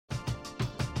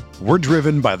We're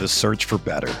driven by the search for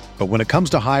better. But when it comes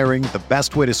to hiring, the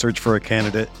best way to search for a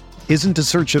candidate isn't to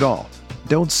search at all.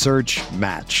 Don't search,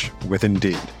 match with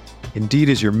Indeed. Indeed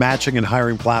is your matching and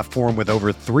hiring platform with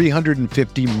over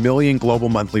 350 million global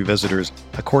monthly visitors,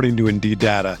 according to Indeed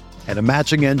data, and a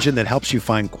matching engine that helps you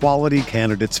find quality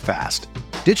candidates fast.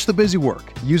 Ditch the busy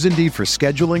work. Use Indeed for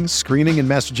scheduling, screening, and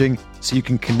messaging so you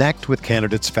can connect with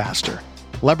candidates faster.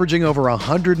 Leveraging over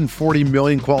 140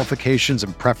 million qualifications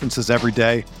and preferences every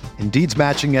day, Indeed's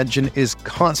matching engine is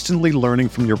constantly learning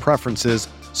from your preferences,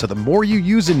 so the more you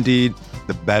use Indeed,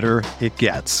 the better it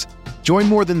gets. Join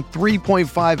more than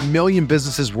 3.5 million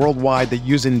businesses worldwide that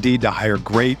use Indeed to hire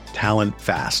great talent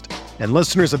fast. And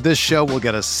listeners of this show will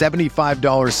get a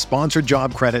 $75 sponsored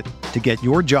job credit to get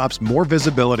your jobs more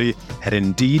visibility at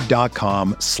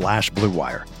Indeed.com/Blue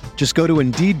Wire. Just go to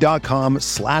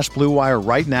Indeed.com/Blue Wire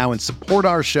right now and support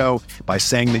our show by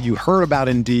saying that you heard about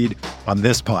Indeed on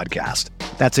this podcast.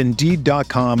 That's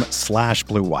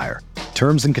Indeed.com/Blue Wire.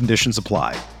 Terms and conditions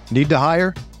apply. Need to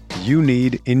hire? You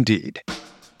need Indeed.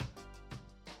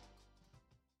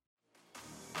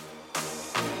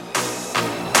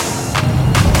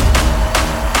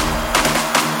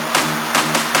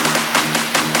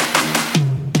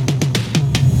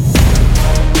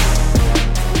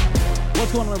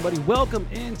 What's going on, everybody? Welcome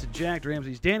into Jack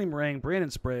Ramsey's Danny Meringue, Brandon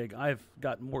Sprague. I've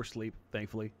gotten more sleep,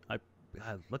 thankfully.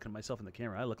 Looking at myself in the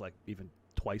camera, I look like even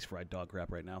twice fried dog crap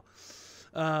right now.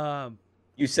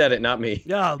 You said it, not me.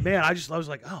 Yeah, man. I was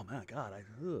like, oh my god. I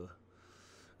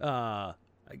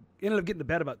ended up getting to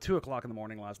bed about 2:00 in the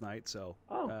morning last night. So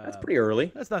that's pretty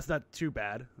early. That's not too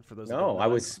bad for those. No, I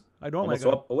was. I normally almost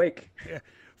up awake. Yeah.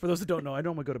 For those that don't know, I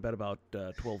normally go to bed about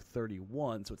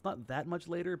 12:31, so it's not that much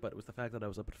later, but it was the fact that I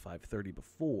was up at 5:30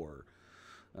 before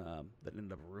that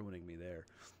ended up ruining me there.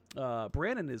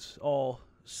 Brandon is all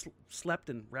slept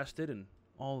and rested and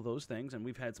all of those things, and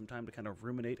we've had some time to kind of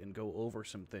ruminate and go over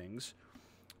some things.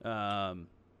 The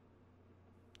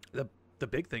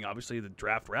big thing, obviously, the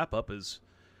draft wrap-up is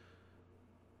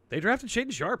they drafted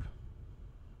Shaedon Sharpe.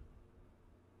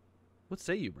 What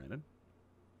say you, Brandon?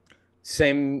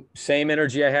 Same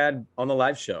energy I had on the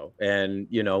live show. And,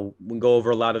 we'll go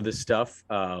over a lot of this stuff.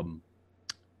 I'm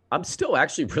still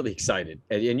actually really excited.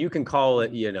 And you can call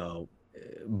it,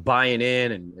 buying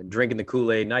in and drinking the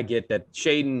Kool-Aid. And I get that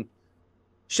Shaedon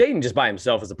just by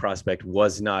himself as a prospect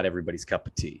was not everybody's cup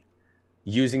of tea.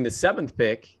 Using the 7th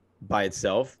pick by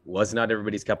itself was not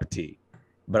everybody's cup of tea.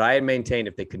 But I had maintained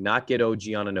if they could not get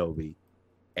OG Anunoby,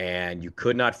 and you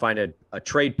could not find a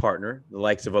trade partner, the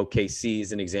likes of OKC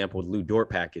is an example with Lou Dort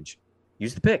package,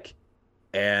 use the pick.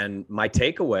 And my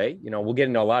takeaway, we'll get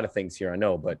into a lot of things here, I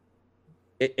know, but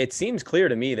it seems clear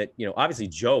to me that, obviously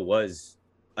Joe was,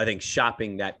 I think,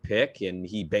 shopping that pick, and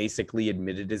he basically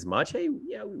admitted as much. Hey,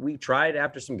 yeah, we tried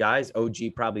after some guys,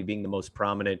 OG probably being the most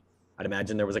prominent. I'd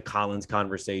imagine there was a Collins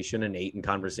conversation, an Ayton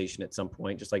conversation at some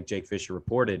point, just like Jake Fisher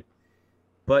reported.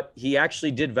 But he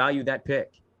actually did value that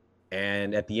pick.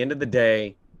 And at the end of the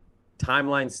day,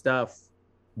 timeline stuff,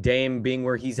 Dame being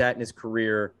where he's at in his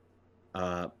career,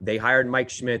 they hired Mike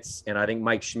Schmitz, and I think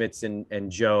Mike Schmitz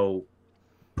and Joe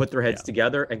put their heads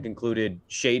together and concluded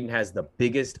Shaedon has the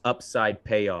biggest upside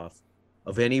payoff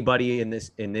of anybody in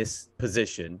this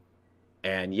position.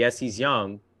 And yes, he's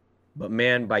young, but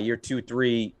man, by year 2,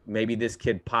 3, maybe this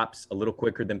kid pops a little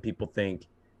quicker than people think.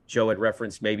 Joe had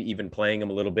referenced maybe even playing him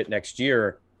a little bit next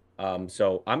year.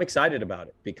 So I'm excited about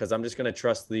it because I'm just going to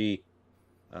trust the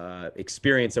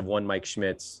experience of one Mike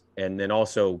Schmitz, and then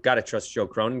also got to trust Joe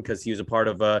Cronin because he was a part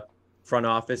of a front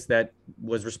office that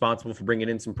was responsible for bringing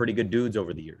in some pretty good dudes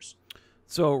over the years.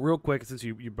 So real quick, since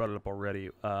you brought it up already,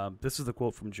 this is the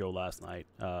quote from Joe last night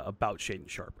about Shaedon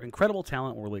Sharpe. Incredible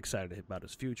talent. We're really excited about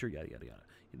his future, yada, yada, yada.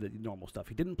 The normal stuff.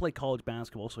 He didn't play college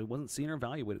basketball, so he wasn't seen or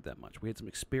evaluated that much. We had some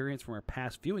experience from our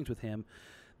past viewings with him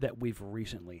that we've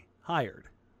recently hired.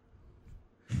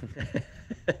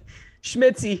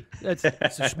 Schmitzy.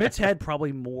 So Schmitz had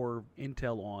probably more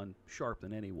intel on Sharpe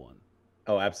than anyone.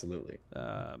 Oh, absolutely.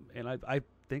 And I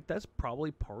think that's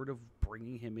probably part of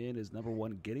bringing him in is, number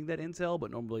one, getting that intel,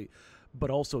 but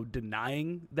also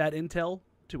denying that intel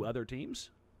to other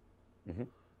teams. Mm-hmm.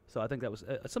 So I think that was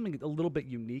something a little bit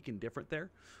unique and different there.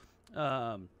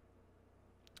 I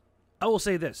will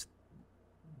say this: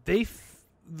 the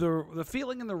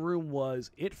feeling in the room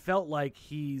was it felt like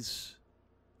he's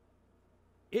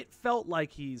in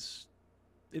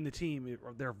the team.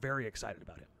 They're very excited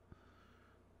about him.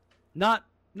 Not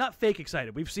fake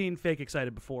excited. We've seen fake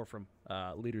excited before from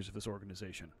leaders of this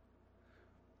organization.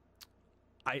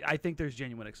 I think there's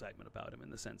genuine excitement about him in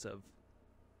the sense of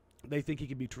they think he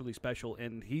can be truly special.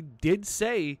 And he did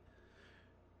say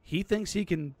he thinks he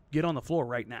can get on the floor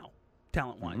right now,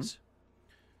 talent-wise.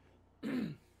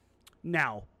 Mm-hmm.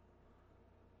 Now,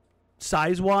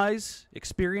 size-wise,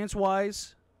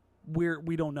 experience-wise,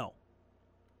 we don't know.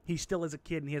 He still is a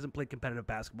kid, and he hasn't played competitive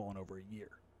basketball in over a year.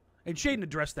 And Shaedon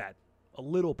addressed that a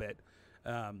little bit.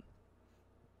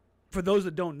 For those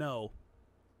that don't know,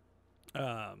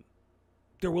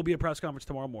 there will be a press conference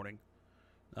tomorrow morning,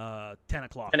 10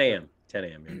 o'clock. 10 a.m. 10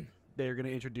 a.m. Yeah. They're going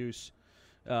to introduce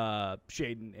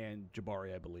Shaedon and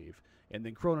Jabari, I believe. And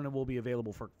then Cronin will be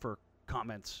available for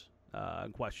comments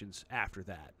and questions after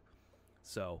that.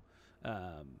 So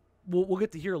we'll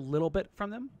get to hear a little bit from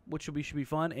them, which should be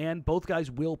fun. And both guys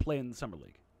will play in the Summer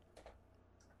League.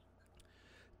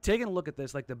 Taking a look at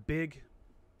this, like the big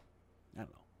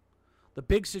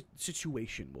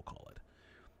situation, we'll call it,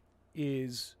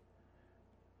 is,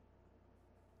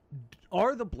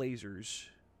 are the Blazers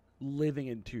living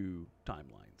in two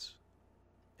timelines?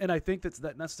 And I think that's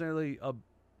not necessarily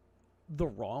the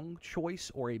wrong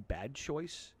choice or a bad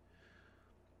choice.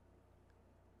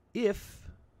 If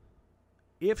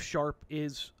Sharp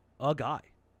is a guy,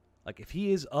 like if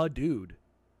he is a dude,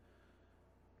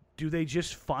 do they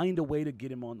just find a way to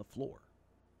get him on the floor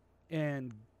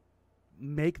and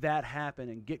make that happen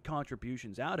and get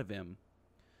contributions out of him?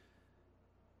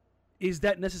 Is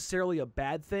that necessarily a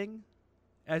bad thing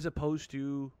as opposed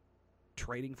to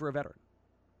trading for a veteran?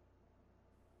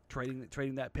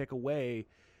 Trading that pick away.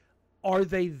 Are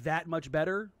they that much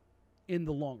better in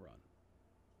the long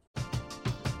run?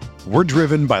 We're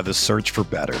driven by the search for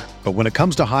better. But when it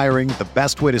comes to hiring, the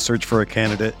best way to search for a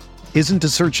candidate isn't to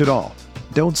search at all.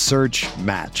 Don't search,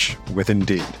 match with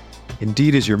Indeed.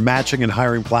 Indeed is your matching and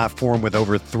hiring platform with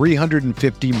over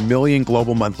 350 million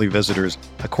global monthly visitors,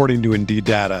 according to Indeed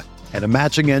data, and a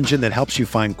matching engine that helps you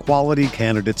find quality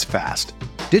candidates fast.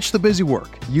 Ditch the busy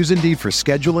work. Use Indeed for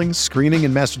scheduling, screening,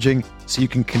 and messaging so you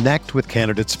can connect with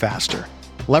candidates faster.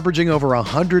 Leveraging over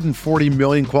 140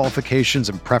 million qualifications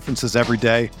and preferences every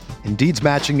day, Indeed's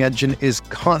matching engine is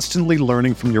constantly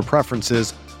learning from your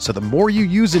preferences, so the more you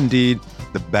use Indeed,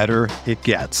 the better it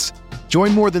gets.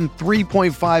 Join more than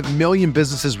 3.5 million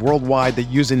businesses worldwide that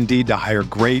use Indeed to hire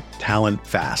great talent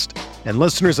fast. And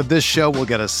listeners of this show will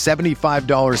get a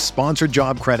 $75 sponsored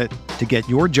job credit to get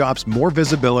your jobs more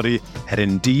visibility at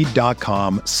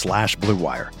Indeed.com/Blue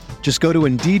Wire. Just go to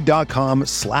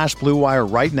Indeed.com/Blue Wire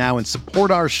right now and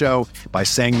support our show by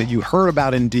saying that you heard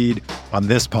about Indeed on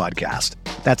this podcast.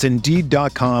 That's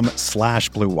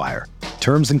Indeed.com/Blue Wire.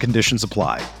 Terms and conditions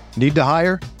apply. Need to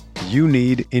hire? You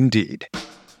need Indeed.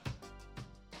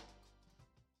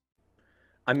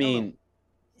 I mean,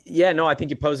 yeah, no, I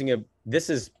think you're posing this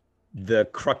is the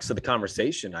crux of the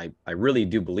conversation. I really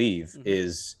do believe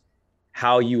is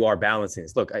how you are balancing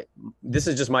this. Look, this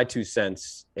is just my 2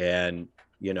 cents, and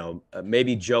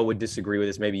maybe Joe would disagree with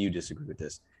this. Maybe you disagree with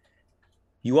this.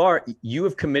 You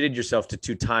have committed yourself to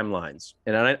two timelines,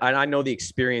 and I know the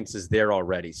experience is there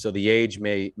already. So the age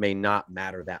may not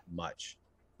matter that much,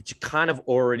 but you kind of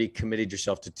already committed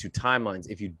yourself to two timelines.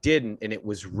 If you didn't, and it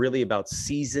was really about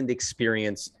seasoned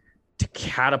experience to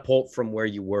catapult from where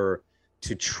you were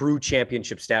to true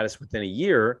championship status within a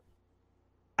year,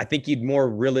 I think you'd more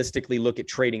realistically look at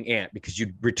trading Ant, because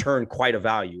you'd return quite a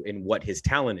value in what his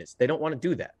talent is. They don't want to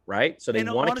do that, right? So they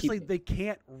want to honestly, they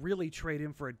can't really trade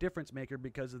him for a difference maker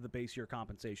because of the base year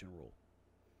compensation rule.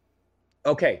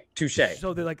 Okay, touche.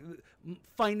 So they're like,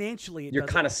 financially, you're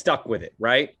kind of stuck with it,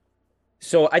 right?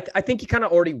 So I think you kind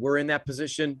of already were in that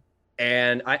position,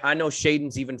 and I know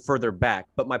Shaedon's even further back.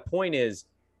 But my point is,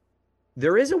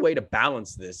 there is a way to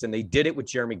balance this, and they did it with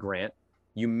Jeremy Grant.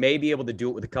 You may be able to do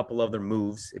it with a couple other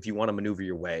moves if you want to maneuver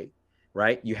your way,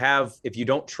 right? If you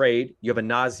don't trade, you have a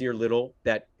Nasir Little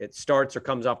that it starts or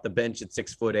comes off the bench at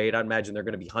 6'8". I imagine they're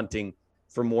going to be hunting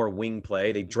for more wing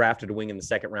play. They drafted a wing in the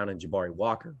second round in Jabari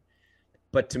Walker.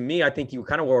 But to me, I think you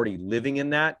kind of already living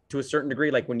in that to a certain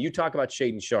degree. Like when you talk about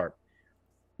Shaedon Sharpe,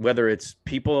 whether it's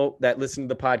people that listen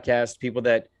to the podcast, people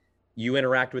that you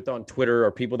interact with on Twitter,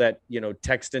 or people that,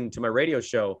 text into my radio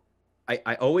show,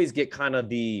 I always get kind of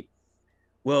the,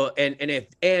 well, and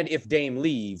if Dame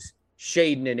leaves,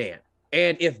 Shaedon and Ant.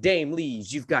 And if Dame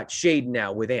leaves, you've got Shaedon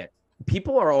now with Ant.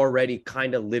 People are already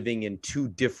kind of living in two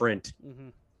different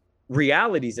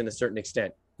realities in a certain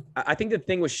extent. I think the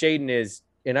thing with Shaedon is,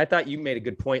 and I thought you made a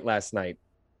good point last night,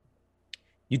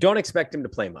 you don't expect him to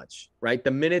play much, right? The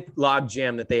minute log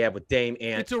jam that they have with Dame,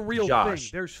 Ant, it's a real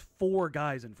Josh, thing. There's 4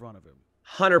 guys in front of him.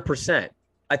 100%.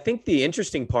 I think the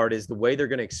interesting part is the way they're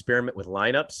going to experiment with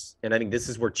lineups. And I think this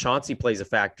is where Chauncey plays a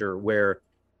factor, where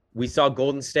we saw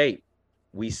Golden State,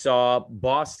 we saw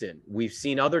Boston, we've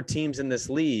seen other teams in this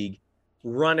league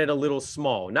run it a little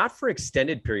small, not for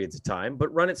extended periods of time,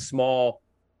 but run it small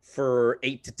for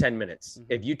 8 to 10 minutes.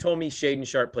 Mm-hmm. If you told me Shaedon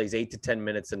Sharpe plays 8 to 10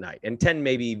 minutes a night, and 10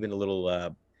 maybe even a little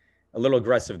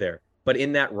aggressive there, but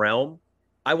in that realm,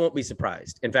 I won't be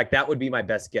surprised. In fact, that would be my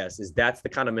best guess, is that's the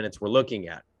kind of minutes we're looking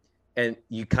at. And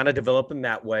you kind of develop him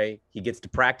that way. He gets to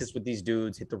practice with these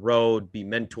dudes, hit the road, be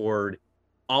mentored.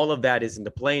 All of that is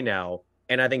into play now.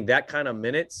 And I think that kind of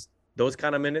minutes, those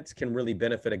kind of minutes can really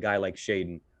benefit a guy like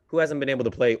Shaedon, who hasn't been able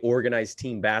to play organized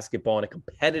team basketball on a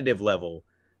competitive level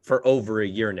for over a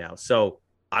year now. So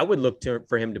I would look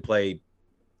for him to play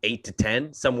 8 to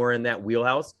 10, somewhere in that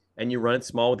wheelhouse. And you run it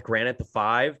small with Grant at the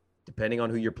 5, depending on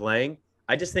who you're playing.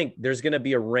 I just think there's going to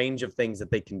be a range of things that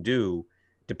they can do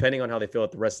depending on how they feel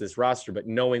at the rest of this roster. But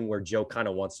knowing where Joe kind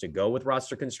of wants to go with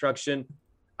roster construction,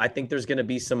 I think there's going to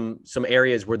be some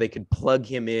areas where they could plug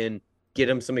him in, get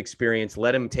him some experience,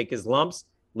 let him take his lumps,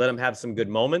 let him have some good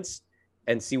moments,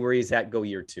 and see where he's at go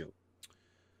year 2.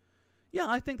 Yeah,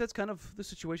 I think that's kind of the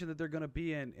situation that they're going to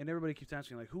be in. And everybody keeps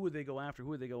asking, like, who would they go after? Who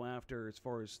would they go after as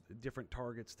far as different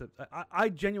targets? I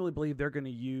genuinely believe they're going to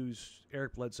use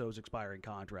Eric Bledsoe's expiring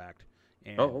contract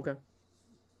and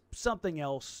something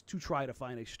else to try to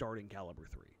find a starting caliber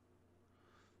 3.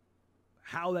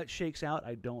 How that shakes out,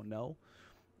 I don't know.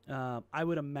 I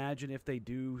would imagine if they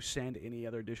do send any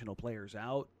other additional players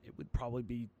out, it would probably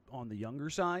be on the younger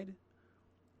side.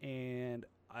 And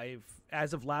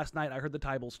as of last night, I heard the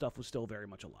Tybal stuff was still very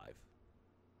much alive.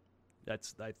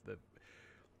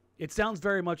 It sounds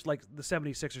very much like the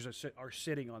 76ers are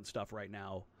sitting on stuff right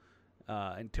now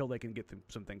until they can get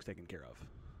some things taken care of.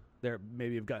 They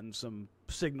maybe have gotten some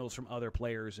signals from other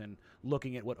players and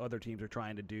looking at what other teams are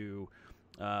trying to do.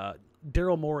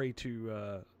 Daryl Morey,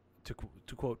 to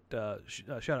quote,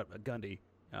 shout out Gundy,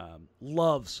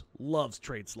 loves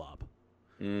trade slop.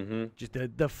 Mm-hmm. Just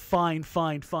the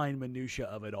fine minutia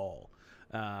of it all.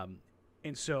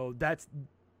 And so that's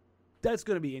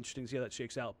going to be interesting to see how that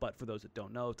shakes out. But for those that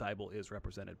don't know, Tybal is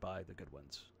represented by the good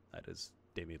ones. That is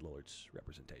Damian Lillard's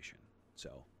representation.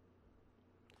 So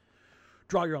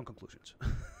draw your own conclusions.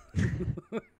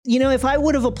 You know, if I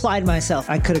would have applied myself,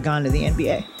 I could have gone to the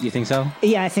NBA. You think so?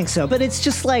 Yeah, I think so. But it's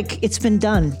just like, it's been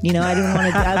done. You know,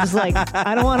 I was like,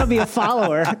 I don't want to be a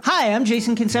follower. Hi, I'm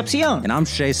Jason Concepcion. And I'm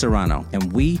Shea Serrano.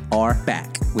 And we are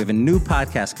back. We have a new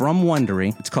podcast from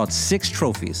Wondery. It's called Six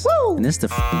Trophies. Woo! And it's the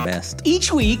best.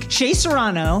 Each week, Shea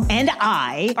Serrano and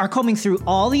I are combing through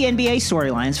all the NBA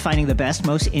storylines, finding the best,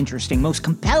 most interesting, most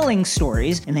compelling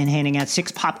stories, and then handing out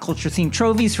 6 pop culture themed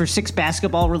trophies for 6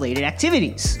 basketball-related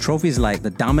activities. Trophies like the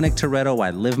Dominic Toretto I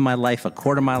Live My Life a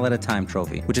Quarter Mile at a Time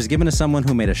trophy, which is given to someone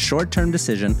who made a short-term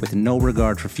decision with no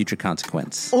regard for future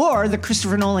consequence. Or the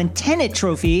Christopher Nolan Tenet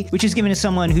trophy, which is given to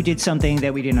someone who did something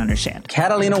that we didn't understand.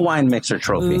 Catalina Wine Mixer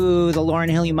trophy. Ooh, the Lauryn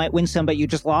Hill You Might Win Some But You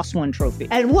Just Lost One trophy.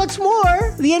 And what's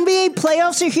more, the NBA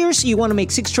playoffs are here, so you want to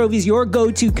make 6 Trophies your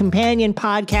go-to companion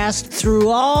podcast through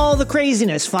all the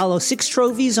craziness. Follow 6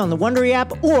 Trophies on the Wondery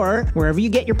app or wherever you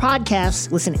get your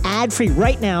podcasts. Listen ad-free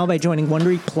right now by joining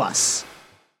Wondery Plus.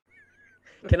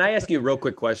 Can I ask you a real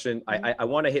quick question? I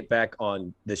want to hit back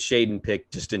on the Shaedon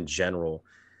pick just in general.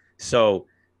 So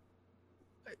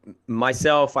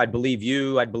myself, I believe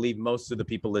you, I believe most of the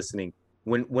people listening,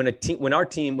 when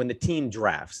the team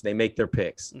drafts, they make their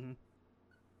picks.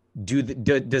 Mm-hmm.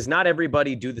 Does not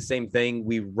everybody do the same thing?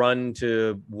 We run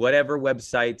to whatever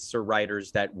websites or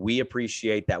writers that we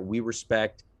appreciate, that we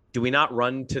respect. Do we not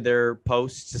run to their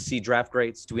posts to see draft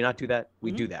grades? Do we not do that?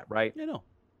 We do that, right? Yeah, no.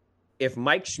 If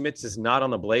Mike Schmitz is not on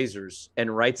the Blazers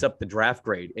and writes up the draft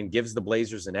grade and gives the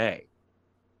Blazers an A,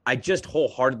 I just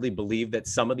wholeheartedly believe that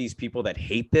some of these people that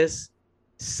hate this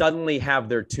suddenly have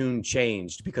their tune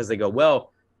changed because they go,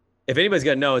 well, if anybody's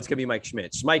going to know, it's going to be Mike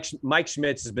Schmitz. Mike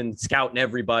Schmitz has been scouting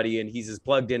everybody, and he's as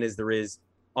plugged in as there is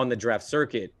on the draft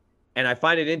circuit. And I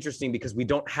find it interesting because we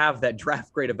don't have that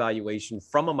draft grade evaluation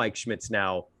from a Mike Schmitz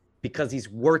now because he's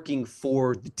working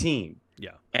for the team.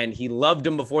 Yeah. And he loved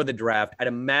him before the draft. I'd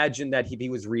imagine that if he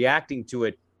was reacting to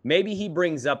it, maybe he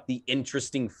brings up the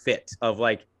interesting fit of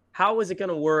like, how is it going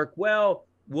to work? Well,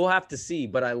 we'll have to see.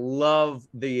 But I love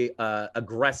the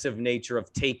aggressive nature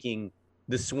of taking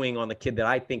the swing on the kid that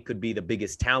I think could be the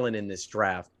biggest talent in this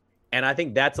draft. And I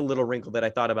think that's a little wrinkle that I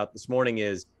thought about this morning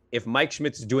is if Mike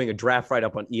Schmitz is doing a draft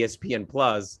write-up on ESPN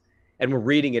Plus and we're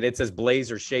reading it, it says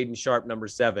Blazers, Shaedon Sharpe, number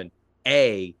 7.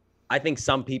 I think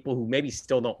some people who maybe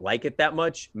still don't like it that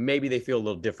much, maybe they feel a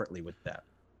little differently with that.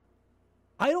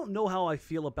 I don't know how I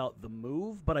feel about the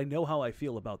move, but I know how I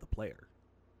feel about the player.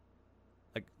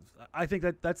 Like, I think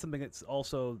that's something that's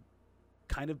also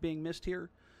kind of being missed here.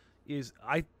 Is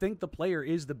I think the player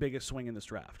is the biggest swing in this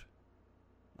draft.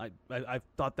 I've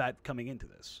thought that coming into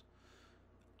this.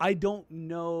 I don't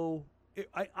know.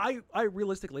 I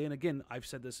realistically, and again, I've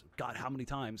said this, God, how many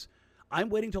times? I'm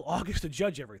waiting till August to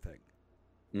judge everything.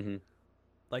 Mm-hmm.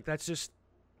 Like, that's just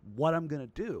what I'm going to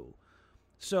do.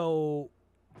 So,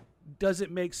 does it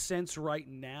make sense right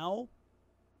now?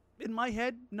 In my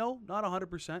head, no, not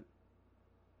 100%.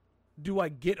 Do I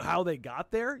get how they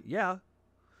got there? Yeah.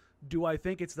 Do I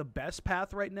think it's the best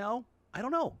path right now? I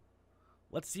don't know.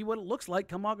 Let's see what it looks like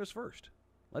come August 1st.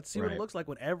 Let's see what it looks like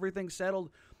when everything's settled.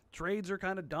 Trades are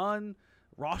kind of done.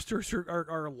 Rosters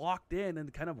are locked in,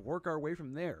 and kind of work our way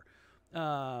from there.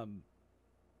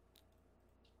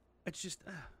 It's just,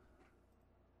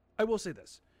 I will say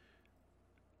this.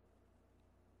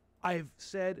 I've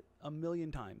said a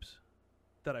million times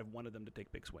that I've wanted them to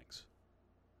take big swings.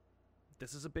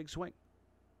 This is a big swing.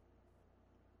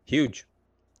 Huge.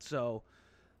 So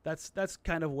that's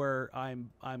kind of where I'm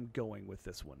going with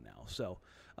this one now. So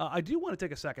I do want to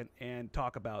take a second and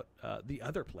talk about the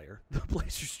other player the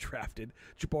Blazers drafted,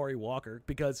 Jabari Walker,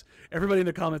 because everybody in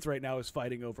the comments right now is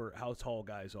fighting over how tall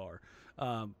guys are.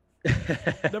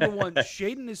 Number one,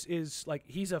 Shaedon is like,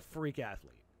 he's a freak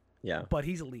athlete. Yeah. But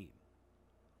he's lean.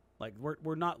 Like,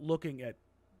 we're not looking at,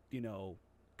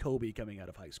 Kobe coming out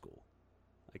of high school.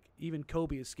 Like, even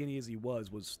Kobe, as skinny as he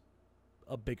was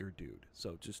a bigger dude.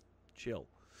 So just chill.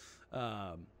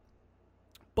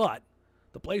 But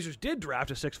the Blazers did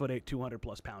draft a 6'8",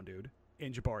 200+ pound dude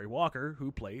in Jabari Walker,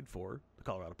 who played for the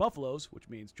Colorado Buffaloes, which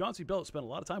means Chauncey Billups spent a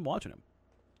lot of time watching him.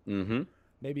 Mm-hmm.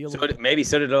 Maybe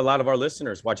so did a lot of our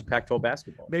listeners watching Pac-12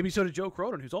 basketball. Maybe so did Joe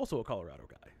Cronin, who's also a Colorado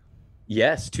guy.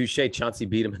 Yes, touche. Chauncey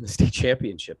beat him in the state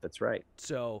championship. That's right.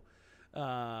 So,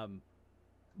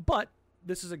 but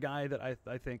this is a guy that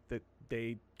I think that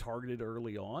they targeted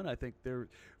early on. I think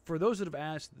for those that have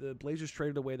asked, the Blazers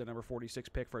traded away the number 46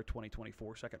 pick for a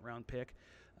 2024 second-round pick.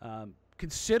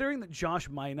 Considering that Josh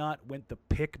Minot went the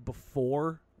pick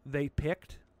before they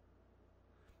picked,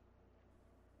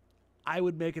 I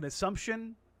would make an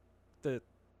assumption that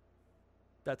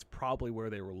that's probably where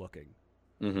they were looking.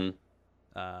 Mm-hmm.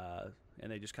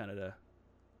 And they just kind of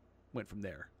went from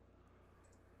there.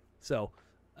 So,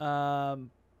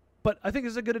 but I think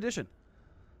it's a good addition.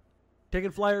 Taking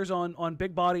flyers on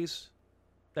big bodies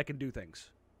that can do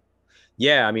things.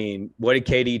 Yeah, I mean, what did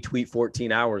KD tweet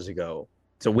 14 hours ago?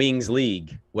 It's a wings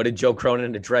league. What did Joe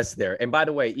Cronin address there? And by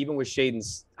the way, even with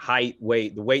Shaedon's height,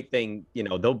 weight, the weight thing,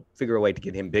 they'll figure a way to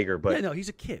get him bigger. But yeah, no, he's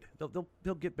a kid.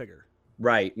 They'll get bigger.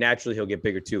 Right. Naturally, he'll get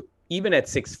bigger too. Even at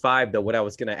 6'5", though, what I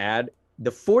was going to add,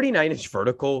 the 49-inch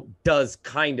vertical does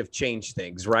kind of change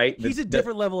things, right? He's a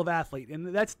different level of athlete, and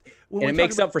that's when it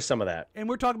makes up for some of that. And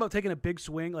we're talking about taking a big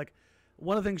swing. Like,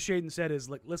 one of the things Shaedon said is,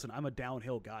 like, listen, I'm a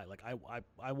downhill guy. Like,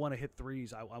 I want to hit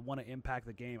threes. I want to impact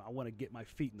the game. I want to get my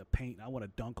feet in the paint. I want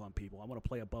to dunk on people. I want to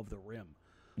play above the rim.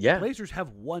 Yeah. The Blazers have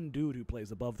one dude who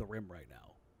plays above the rim right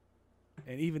now,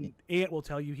 and even Ant will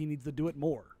tell you he needs to do it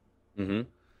more. Mm-hmm.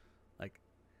 Like,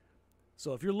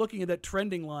 so if you're looking at that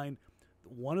trending line,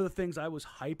 one of the things I was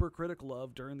hypercritical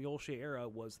of during the Olshey era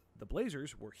was the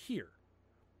Blazers were here.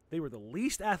 They were the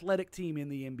least athletic team in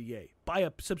the NBA by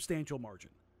a substantial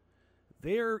margin.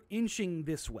 They're inching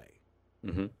this way.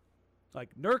 Mm-hmm. Like,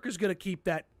 Nurk is going to keep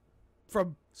that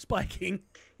from spiking.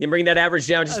 You bring that average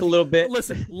down just a little bit.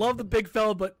 Listen, love the big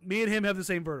fella, but me and him have the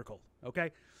same vertical,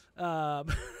 okay?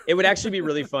 It would actually be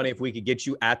really funny if we could get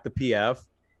you at the PF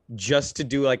just to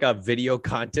do like a video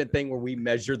content thing where we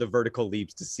measure the vertical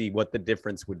leaps to see what the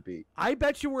difference would be. I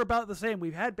bet you we're about the same.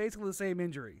 We've had basically the same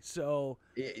injury, so.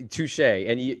 Touche.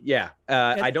 And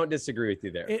I don't disagree with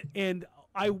you there. And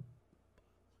I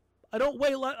don't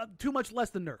weigh too much less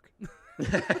than Nurk.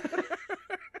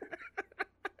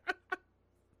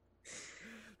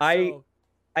 I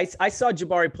saw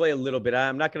Jabari play a little bit.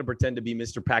 I'm not going to pretend to be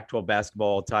Mr. Pac-12 basketball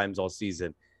all times all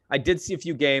season. I did see a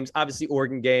few games, obviously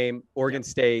Oregon game, Oregon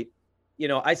State.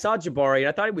 I saw Jabari and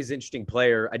I thought he was an interesting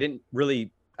player. I didn't really,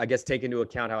 I guess, take into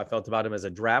account how I felt about him as a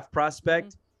draft prospect.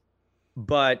 Mm-hmm.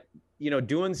 But,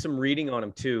 doing some reading on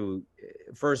him too.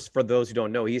 First, for those who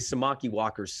don't know, he's Samaki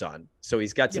Walker's son. So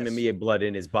he's got some NBA blood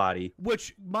in his body.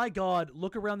 Which, my God,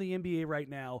 look around the NBA right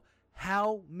now.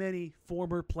 How many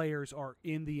former players are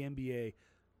in the NBA?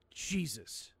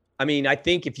 Jesus. I mean, I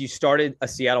think if you started a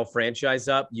Seattle franchise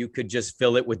up, you could just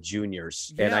fill it with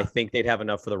juniors. Yeah. And I think they'd have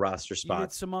enough for the roster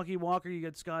spots. You get Samaki Walker, you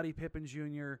get Scottie Pippen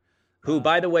Jr. Who,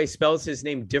 by the way, spells his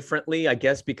name differently, I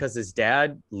guess, because his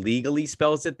dad legally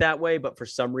spells it that way. But for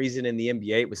some reason in the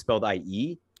NBA, it was spelled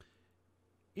I-E.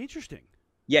 Interesting.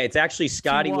 Yeah, it's actually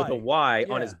Scotty with a Y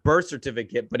on his birth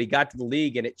certificate, but he got to the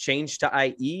league and it changed to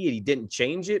I-E and he didn't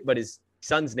change it, but his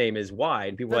son's name is Y.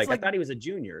 And people were like, I thought he was a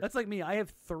junior. That's like me. I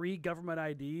have 3 government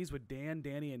IDs with Dan,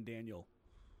 Danny, and Daniel.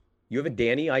 You have a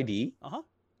Danny ID? Uh-huh.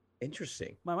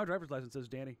 Interesting. My driver's license says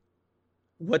Danny.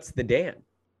 What's the Dan?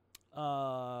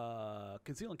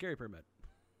 Conceal and carry permit.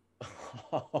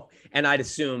 And I'd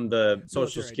assume the Social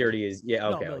Military Security is, yeah,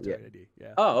 okay. No, military ID,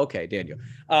 yeah. Oh, okay, Daniel.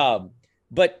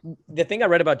 But the thing I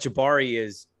read about Jabari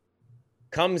is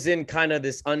comes in kind of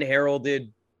this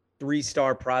unheralded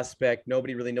 3-star prospect.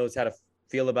 Nobody really knows how to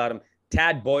feel about him.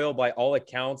 Tad Boyle, by all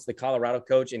accounts, the Colorado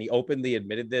coach, and he openly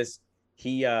admitted this,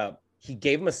 he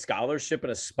gave him a scholarship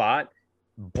and a spot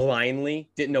blindly,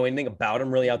 didn't know anything about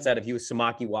him really outside of he was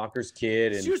Samaki Walker's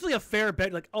kid. It's usually a fair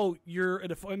bet, like, oh, you're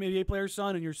an NBA player's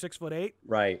son and you're 6'8".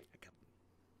 Right.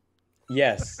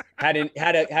 Yes. Had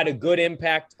a good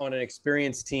impact on an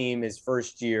experienced team his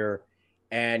first year.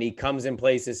 And he comes in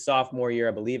place his sophomore year,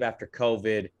 I believe, after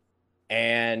COVID.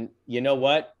 And you know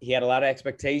what? He had a lot of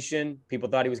expectation. People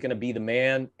thought he was going to be the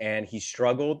man, and he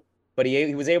struggled. But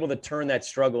he was able to turn that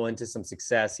struggle into some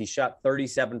success. He shot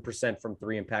 37% from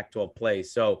 3 in Pac-12 play.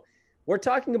 So we're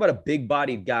talking about a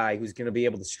big-bodied guy who's going to be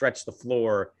able to stretch the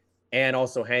floor and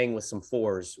also hang with some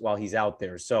 4s while he's out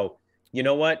there. So you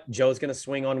know what? Joe's going to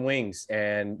swing on wings,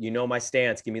 and you know my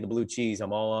stance. Give me the blue cheese.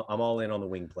 I'm all in on the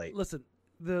wing plate. Listen,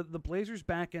 the Blazers'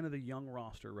 back end of the young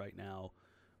roster right now.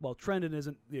 Well, Trendon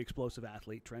isn't the explosive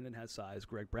athlete. Trendon has size.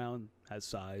 Greg Brown has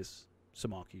size.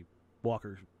 Jabari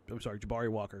Walker,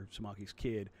 Samaki's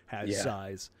kid, has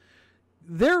size.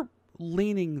 They're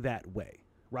leaning that way,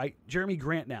 right? Jeremy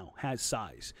Grant now has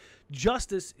size.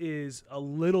 Justice is a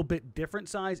little bit different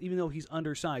size, even though he's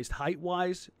undersized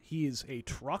height-wise. He is a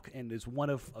truck and is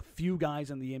one of a few guys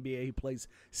in the NBA who plays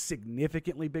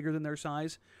significantly bigger than their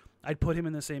size. I'd put him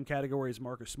in the same category as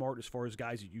Marcus Smart as far as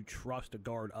guys that you trust to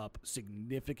guard up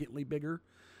significantly bigger.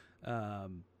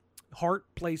 Hart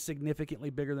plays significantly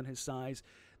bigger than his size.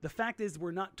 The fact is,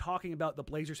 we're not talking about the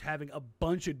Blazers having a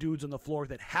bunch of dudes on the floor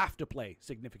that have to play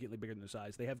significantly bigger than their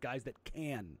size. They have guys that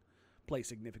can play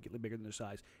significantly bigger than their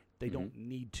size. They don't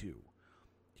need to,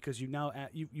 because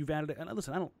you've added it. And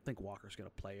listen, I don't think Walker's going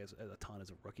to play as a ton as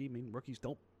a rookie. I mean, rookies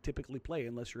don't typically play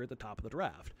unless you're at the top of the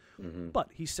draft. But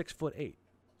he's 6'8".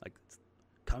 Like,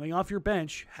 coming off your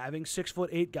bench, having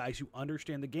 6'8" guys who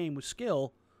understand the game with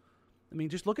skill. I mean,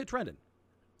 just look at Trendon.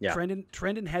 Yeah.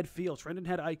 Trendon had feel. Trendon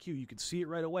had IQ. You could see it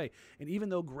right away. And even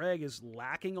though Greg is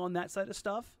lacking on that side of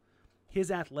stuff, his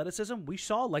athleticism, we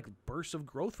saw like bursts of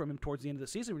growth from him towards the end of the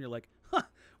season when you're like,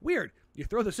 weird. You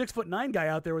throw the 6'9" guy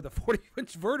out there with a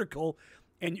 40-inch vertical,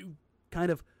 and you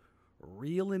kind of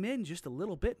reel him in just a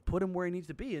little bit, put him where he needs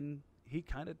to be, and he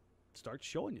kind of starts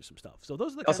showing you some stuff. So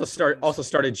those are the also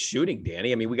started shooting,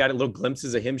 Danny. I mean, we got little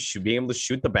glimpses of him being able to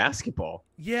shoot the basketball.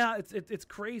 Yeah, it's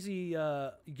crazy.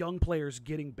 Young players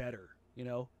getting better. You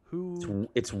know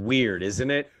it's weird,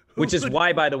 isn't it? Which is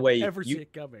why, by the way, ever see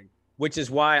it coming. Which is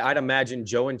why I'd imagine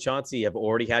Joe and Chauncey have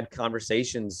already had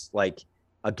conversations. Like,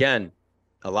 again,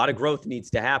 a lot of growth needs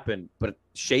to happen, but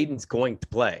Shaedon's going to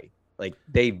play. Like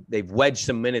they've wedged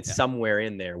some minutes somewhere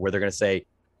in there where they're going to say,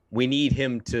 we need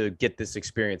him to get this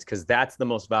experience, because that's the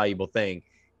most valuable thing.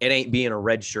 It ain't being a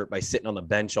red shirt by sitting on the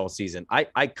bench all season.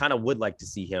 I kind of would like to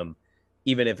see him,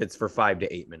 even if it's for 5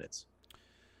 to 8 minutes.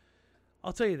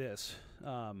 I'll tell you this.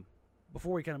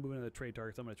 Before we kind of move into the trade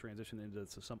targets, I'm going to transition into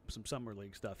some Summer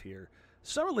League stuff here.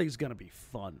 Summer League is going to be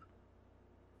fun.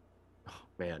 Oh,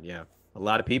 man, yeah. A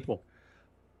lot of people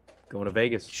going to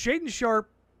Vegas. Shaedon Sharpe,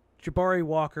 Jabari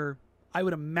Walker. I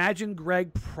would imagine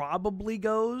Greg probably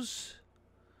goes.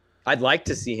 I'd like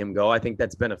to see him go. I think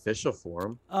that's beneficial for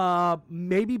him.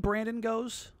 Maybe Brandon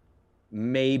goes.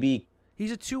 Maybe. He's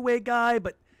a two-way guy,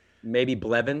 but. Maybe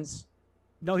Blevins.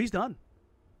 No, he's done.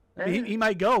 I mean, he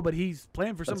might go, but he's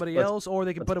playing for somebody else, or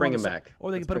they can put him back. Or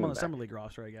they can put him on the Summer League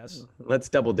roster, I guess. Let's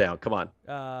double down. Come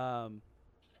on.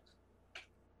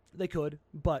 They could,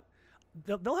 but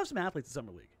they'll have some athletes in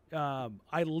Summer League.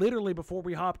 I literally, before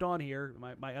we hopped on here,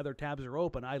 my other tabs are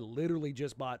open. I literally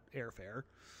just bought airfare.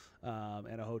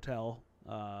 And a hotel.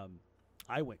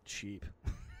 I went cheap.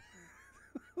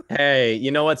 Hey,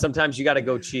 you know what? Sometimes you got to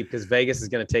go cheap because Vegas is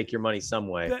going to take your money some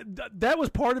way. That was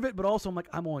part of it, but also I'm like,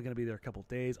 I'm only going to be there a couple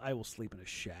days. I will sleep in a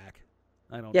shack.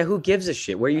 Yeah, who gives a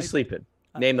shit? Where are you sleeping?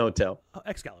 Name the hotel.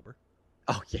 Excalibur.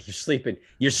 Oh yeah,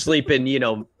 you're sleeping. You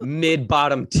know,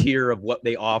 mid-bottom tier of what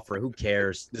they offer. Who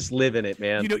cares? Just live in it,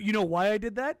 man. You know why I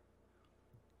did that?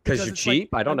 Because you're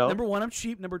cheap? I don't know. Number one, I'm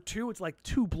cheap. Number two, it's like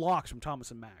 2 blocks from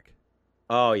Thomas and Mack.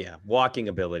 Oh, yeah. Walking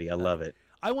ability. I love it.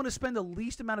 I want to spend the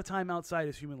least amount of time outside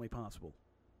as humanly possible.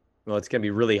 Well, it's going to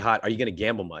be really hot. Are you going to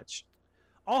gamble much?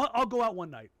 I'll go out one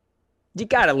night. You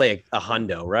got to lay a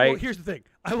hundo, right? Well, here's the thing.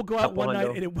 I will go out one night,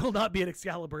 and it will not be at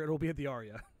Excalibur. It will be at the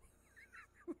Aria.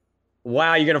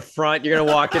 Wow, you're gonna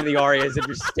walk into the Aria as if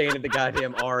you're staying at the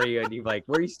goddamn Aria, and you're like,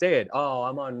 "Where are you staying?" "Oh,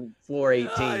 I'm on floor 18."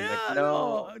 Like,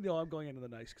 no, I'm going into the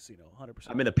nice casino, 100%.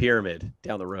 I'm in the Pyramid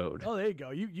down the road. Oh, there you go.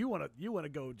 You wanna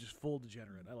go just full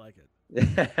degenerate. I like it.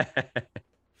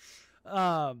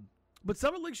 But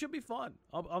Summer League should be fun.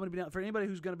 I'm gonna be down for anybody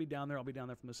who's gonna be down there. I'll be down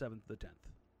there from the 7th to the 10th.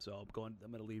 So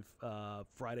I'm gonna leave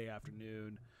Friday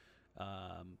afternoon,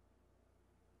 and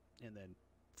then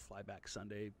fly back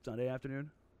Sunday afternoon.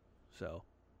 So,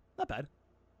 not bad.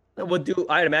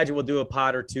 I'd imagine we'll do a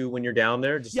pod or two when you're down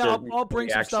there. Just I'll bring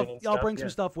some stuff. I'll bring yeah. some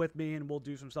stuff with me, and we'll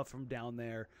do some stuff from down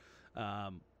there.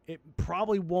 It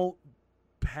probably won't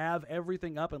have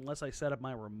everything up unless I set up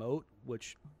my remote,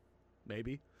 which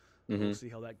maybe we'll see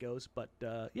how that goes. But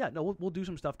we'll do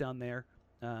some stuff down there,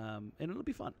 and it'll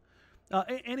be fun.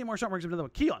 Andy Marchand brings up another one.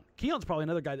 Keon. Keon's probably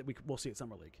another guy that we'll see at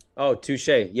Summer League. Oh, touche.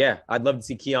 Yeah, I'd love to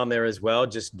see Keon there as well,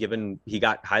 just given he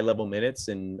got high-level minutes,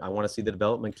 and I want to see the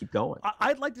development keep going.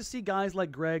 I'd like to see guys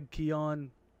like Greg, Keon.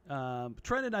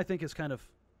 Trenton, I think, has kind of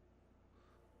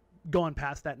gone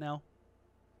past that now,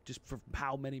 just for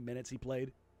how many minutes he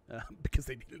played, because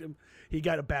they needed him. He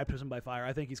got a baptism by fire.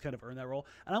 I think he's kind of earned that role.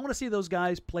 And I want to see those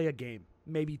guys play a game,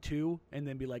 maybe 2, and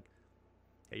then be like,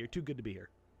 hey, you're too good to be here.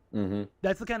 Mm-hmm.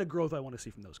 That's the kind of growth I want to see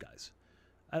from those guys.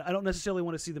 I don't necessarily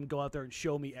want to see them go out there and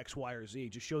show me X, Y, or Z.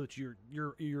 Just show that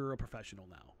you're a professional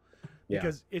now.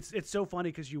 Because it's so funny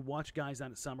because you watch guys down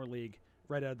at Summer League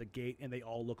right out of the gate and they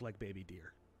all look like baby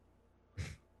deer.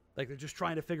 Like they're just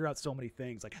trying to figure out so many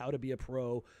things, like how to be a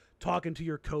pro, talking to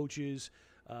your coaches,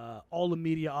 all the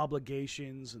media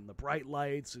obligations and the bright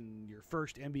lights and your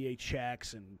first NBA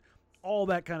checks and all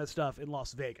that kind of stuff in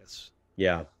Las Vegas.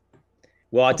 Yeah.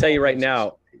 Well, I'll tell you right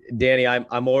now, Danny,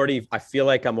 I feel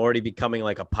like I'm already becoming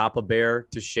like a Papa Bear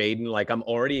to Shaden. Like I'm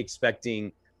already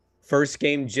expecting first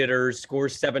game jitters, score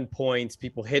 7 points,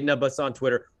 people hitting up us on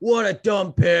Twitter. What a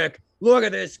dumb pick. Look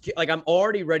at this. Like I'm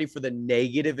already ready for the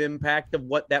negative impact of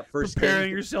what that first preparing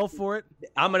game. Yourself for it.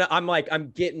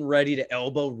 I'm getting ready to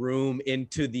elbow room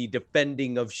into the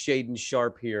defending of Shaden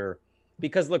Sharp here.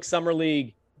 Because look, Summer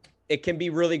League, it can be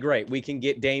really great. We can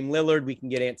get Dame Lillard, we can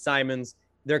get Ant Simons.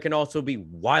 There can also be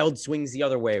wild swings the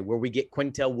other way where we get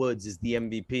Quintel Woods as the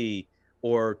MVP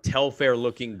or Telfair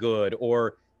looking good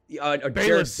or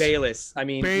Jared Bayless. I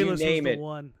mean, Bayless you name was it. The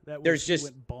one that There's just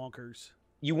went bonkers.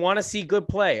 You want to see good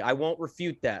play. I won't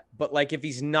refute that. But like if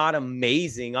he's not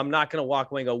amazing, I'm not going to walk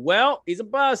away and go, well, he's a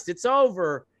bust. It's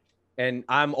over. And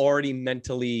I'm already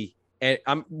mentally and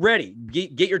I'm ready.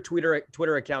 Get your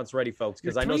Twitter accounts ready, folks,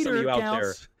 because I know some of you out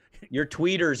there. Your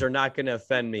tweeters are not going to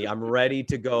offend me. I'm ready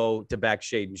to go to back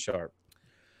Shaden Sharp.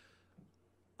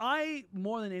 I,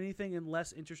 more than anything, am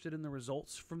less interested in the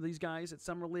results from these guys at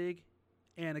Summer League.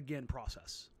 And again,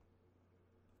 process.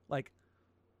 Like,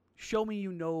 show me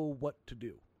you know what to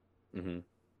do. Mm-hmm.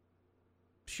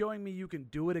 Showing me you can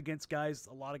do it against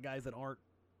a lot of guys that aren't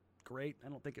great. I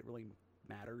don't think it really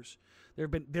matters. There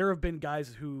have been guys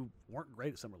who weren't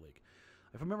great at Summer League.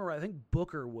 If I remember right, I think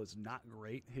Booker was not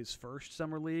great his first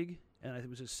Summer League, and it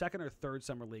was his second or third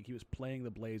Summer League. He was playing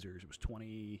the Blazers. It was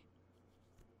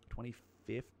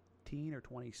 2015 or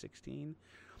 2016,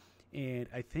 and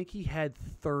I think he had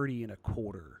 30 and a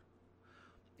quarter.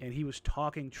 And he was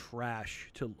talking trash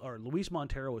Luis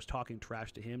Montero was talking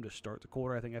trash to him to start the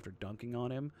quarter, I think, after dunking on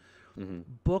him. Mm-hmm.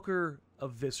 Booker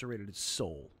eviscerated his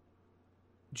soul.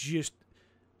 Just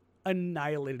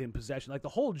annihilated in possession. Like the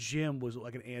whole gym was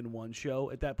like an and one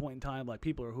show at that point in time. Like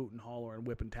people are hooting, hollering,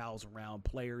 whipping towels around.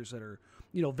 Players that are,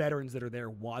 veterans that are there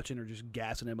watching are just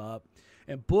gassing him up.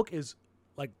 And Book is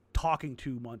like talking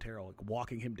to Montero, like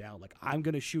walking him down, like I'm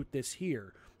going to shoot this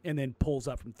here, and then pulls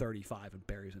up from 35 and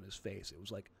buries in his face. It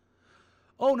was like,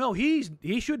 oh no, he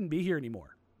shouldn't be here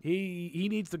anymore. He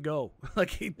needs to go.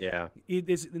 Like and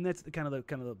that's the kind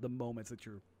of the moments that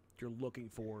you're looking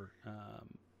for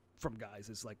from guys.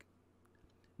 Is like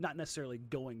not necessarily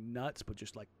going nuts, but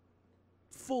just like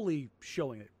fully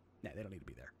showing it. Nah, they don't need to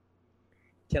be there.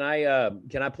 Can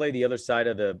I play the other side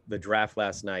of the draft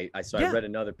last night? I read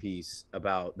another piece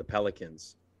about the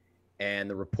Pelicans, and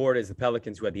the report is the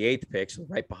Pelicans, who had the 8th pick, so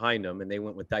right behind them, and they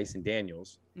went with Dyson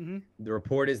Daniels. Mm-hmm. The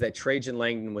report is that Trajan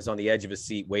Langdon was on the edge of his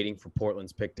seat waiting for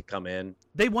Portland's pick to come in.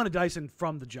 They wanted Dyson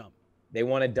from the jump. They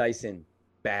wanted Dyson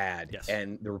bad. Yes.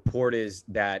 And the report is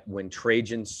that when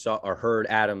Trajan saw or heard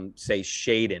Adam say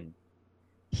Shaden,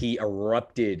 he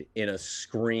erupted in a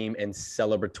scream and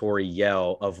celebratory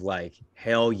yell of like,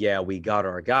 hell yeah, we got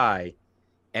our guy.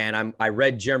 And I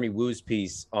read Jeremy Wu's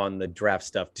piece on the draft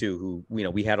stuff too, who,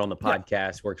 we had on the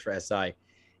podcast, works for SI.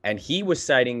 And he was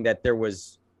citing that there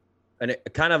was a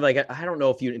kind of like, I don't know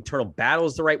if internal battle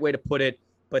is the right way to put it,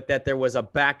 but that there was a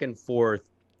back and forth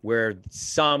where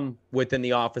some within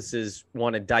the offices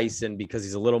wanted Dyson because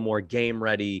he's a little more game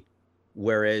ready,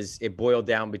 whereas it boiled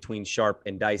down between Sharp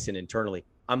and Dyson internally.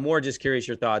 I'm more just curious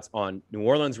your thoughts on New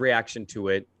Orleans' reaction to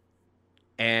it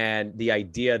and the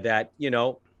idea that,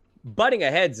 butting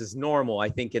heads is normal, I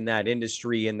think, in that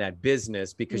industry, in that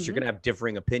business, because you're going to have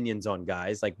differing opinions on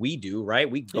guys like we do, right?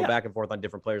 We go back and forth on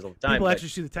different players all the time. People actually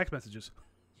see the text messages.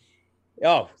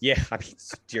 Oh, yeah. I mean,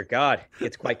 dear God,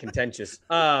 it's quite contentious.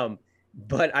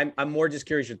 But I'm more just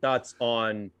curious your thoughts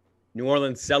on New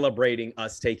Orleans celebrating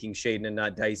us taking Shaedon and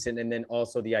not Dyson, and then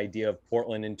also the idea of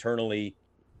Portland internally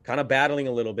kind of battling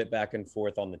a little bit back and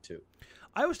forth on the two.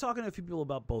 I was talking to a few people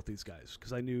about both these guys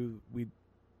because I knew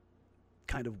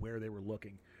kind of where they were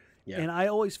looking. Yeah. And I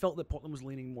always felt that Portland was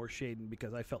leaning more Shaedon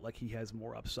because I felt like he has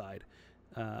more upside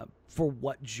for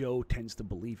what Joe tends to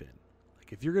believe in.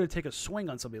 Like, if you're going to take a swing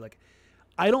on somebody, like,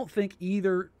 I don't think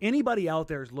anybody out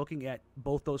there is looking at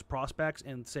both those prospects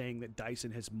and saying that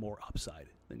Dyson has more upside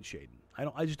than Shaedon.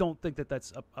 I just don't think that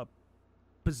that's a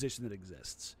position that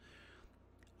exists.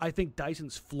 I think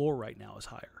Dyson's floor right now is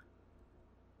higher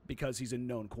because he's a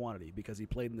known quantity, because he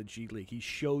played in the G League. He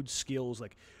showed skills.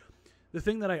 Like, the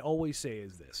thing that I always say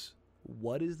is this: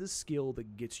 what is the skill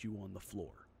that gets you on the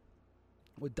floor?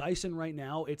 With Dyson right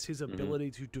now, it's his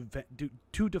ability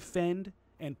to defend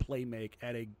and play make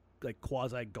at a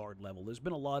quasi guard level. There's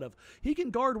been a lot of he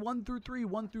can guard 1 through 3,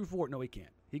 1 through 4. No, he can't.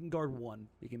 He can guard 1.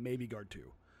 He can maybe guard 2.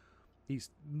 He's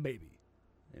maybe,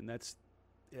 and that's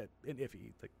it. And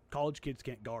iffy. Like, college kids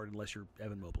can't guard unless you're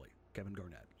Evan Mobley, Kevin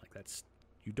Garnett. Like, that's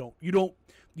you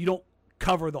don't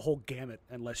cover the whole gamut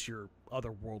unless you're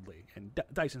otherworldly. And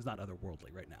Dyson's not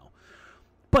otherworldly right now,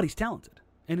 but he's talented,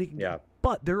 and he can. Yeah.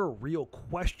 But there are real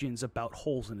questions about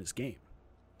holes in his game,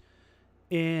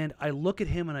 and I look at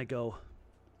him and I go,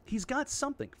 he's got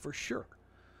something for sure.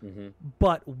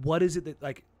 But what is it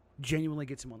that genuinely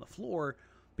gets him on the floor?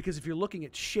 Because if you're looking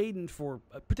at Shaedon for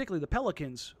particularly the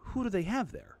Pelicans, who do they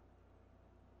have there?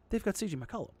 They've got CJ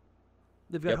McCollum.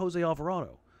 They've got Jose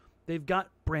Alvarado. They've got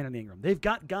Brandon Ingram. They've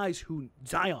got guys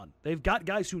Zion. They've got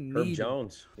guys who need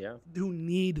Jones. Who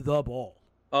need the ball.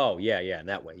 Oh, yeah, in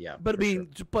that way, yeah. But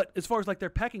but as far as their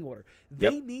pecking order,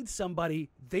 they need somebody.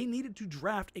 They needed to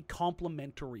draft a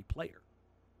complementary player.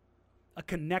 A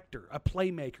connector, a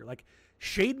playmaker. Like,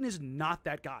 Shaedon is not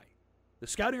that guy. The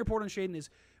scouting report on Shaedon is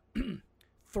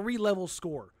 3-level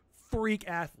scorer, freak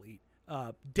athlete,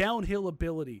 downhill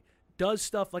ability, does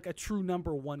stuff like a true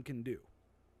number 1 can do.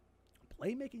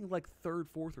 Playmaking is 3rd,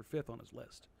 4th, or 5th on his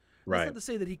list. Right. That's not to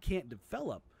say that he can't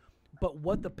develop, but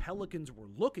what the Pelicans were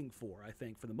looking for, I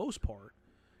think, for the most part,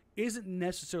 isn't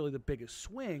necessarily the biggest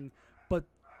swing,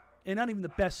 and not even the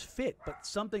best fit, but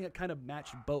something that kind of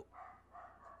matched both.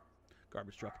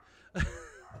 Garbage truck.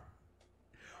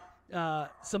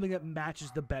 Something that matches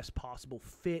the best possible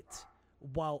fit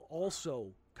while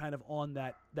also kind of on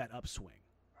that upswing.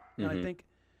 And I think,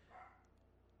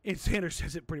 and Sanders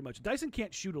says it pretty much, Dyson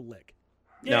can't shoot a lick.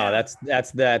 Yeah. No,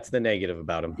 that's the negative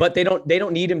about him. But they don't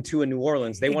need him to in New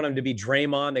Orleans. They want him to be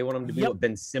Draymond. They want him to be what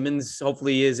Ben Simmons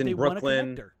hopefully is in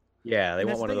Brooklyn. Yeah, they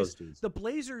want one of those dudes. The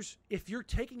Blazers, if you're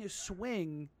taking a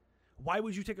swing, why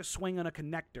would you take a swing on a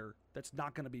connector that's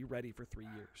not going to be ready for 3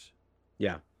 years?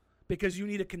 Yeah. Because you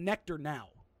need a connector now.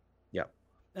 Yeah.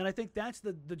 And I think that's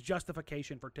the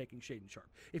justification for taking Shaedon Sharpe.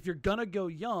 If you're going to go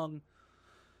young,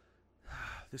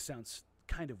 this sounds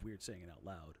kind of weird saying it out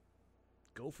loud,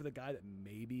 go for the guy that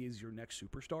maybe is your next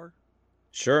superstar.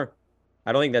 Sure.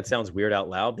 I don't think that sounds weird out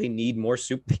loud. They need more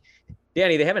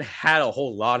Danny, they haven't had a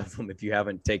whole lot of them if you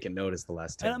haven't taken notice the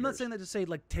last 10 years. And I'm not saying that to say,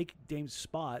 take Dame's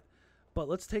spot, but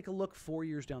let's take a look 4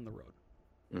 years down the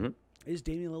road. Is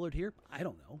Damian Lillard here? I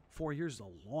don't know. 4 years is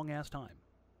a long-ass time.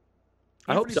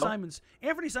 I hope so.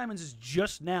 Anthony Simons is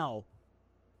just now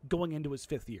going into his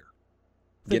 5th year.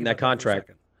 Getting that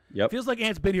contract. Yep. Feels like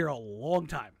Ant's been here a long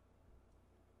time.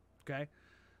 Okay?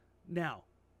 Now,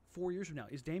 4 years from now,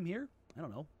 is Dame here? I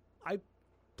don't know. I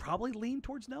probably lean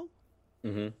towards no.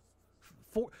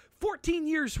 14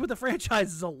 years with the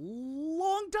franchise is a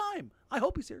long time. I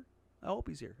hope he's here. I hope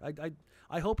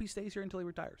he stays here until he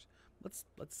retires. Let's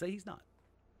say he's not.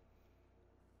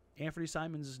 Anthony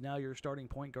Simons is now your starting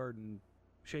point guard, and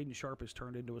Shaedon Sharpe has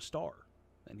turned into a star,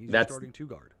 and he's your starting 2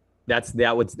 guard. That's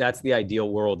the ideal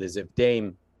world, is if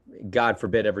Dame, God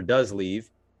forbid, ever does leave.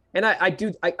 And I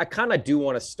kind of do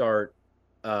want to start.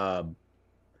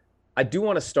 I do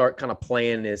want to start kind of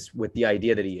playing this with the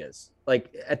idea that he is.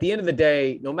 Like, at the end of the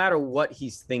day, no matter what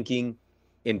he's thinking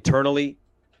internally,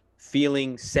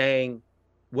 feeling, saying,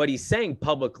 what he's saying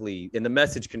publicly, and the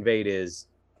message conveyed is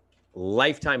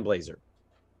lifetime Blazer.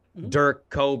 Dirk,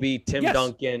 Kobe, Tim Yes.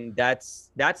 Duncan. That's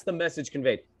the message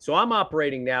conveyed. So I'm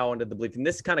operating now under the belief, and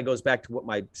this kind of goes back to what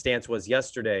my stance was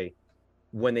yesterday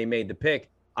when they made the pick.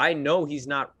 I know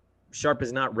Sharpe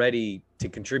is not ready to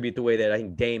contribute the way that I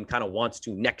think Dame kind of wants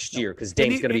to next year, because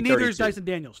Dame's going to be 32. Neither is Dyson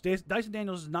Daniels. Dyson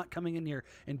Daniels is not coming in here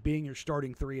and being your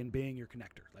starting three and being your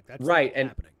connector. Like that's right. Not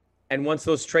happening. And once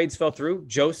those trades fell through,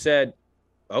 Joe said,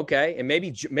 okay, and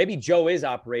maybe Joe is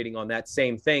operating on that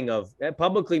same thing of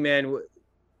publicly, man,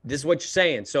 this is what you're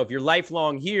saying. So if you're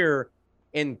lifelong here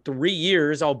in 3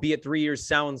 years, albeit 3 years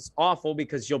sounds awful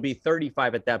because you'll be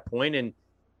 35 at that point, and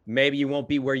maybe you won't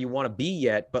be where you want to be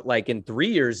yet. But like in 3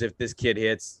 years, if this kid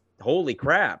hits, holy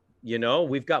crap,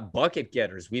 we've got bucket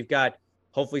getters. We've got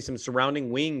hopefully some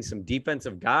surrounding wings, some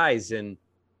defensive guys. And,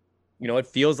 it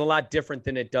feels a lot different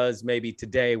than it does maybe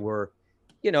today where,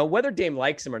 whether Dame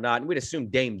likes him or not, and we'd assume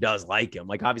Dame does like him.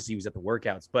 Like obviously he was at the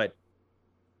workouts, but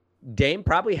Dame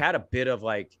probably had a bit of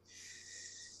like,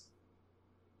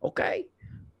 okay,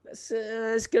 this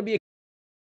is going to be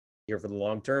here for the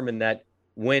long term. And that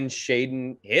when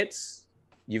Shaedon hits,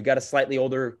 you've got a slightly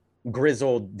older,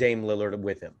 grizzled Dame Lillard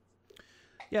with him.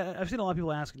 Yeah, I've seen a lot of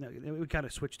people asking. We kind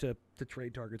of switch to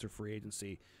trade targets or free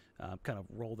agency, kind of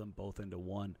roll them both into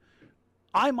one.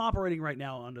 I'm operating right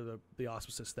now under the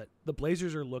auspices that the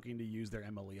Blazers are looking to use their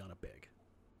MLE on a big.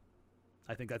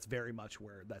 I think that's very much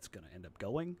where that's going to end up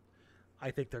going. I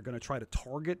think they're going to try to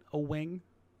target a wing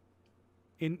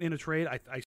in a trade. I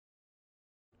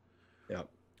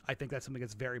think that's something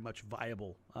that's very much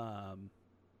viable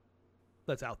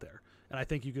that's out there. And I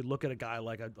think you could look at a guy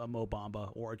like a Mo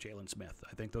Bamba or a Jalen Smith.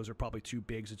 I think those are probably two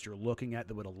bigs that you're looking at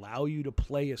that would allow you to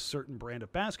play a certain brand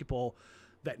of basketball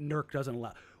that Nurk doesn't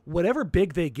allow. Whatever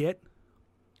big they get,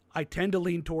 I tend to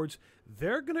lean towards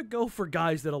they're going to go for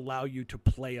guys that allow you to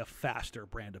play a faster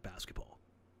brand of basketball.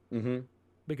 Mm-hmm.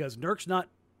 Because Nurk's not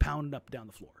pounding up down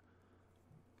the floor.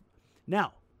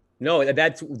 Now. No,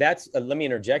 that's let me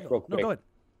interject real quick. No, go ahead.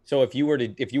 So if you were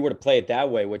to play it that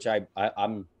way, which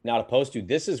I'm not opposed to,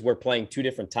 this is we're playing two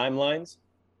different timelines.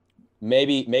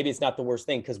 Maybe it's not the worst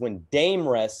thing, because when Dame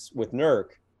rests with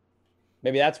Nurk,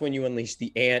 maybe that's when you unleash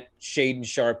the Ant, Shaedon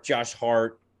Sharpe, Josh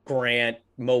Hart, Grant,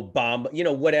 Mo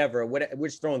Bamba, whatever. We're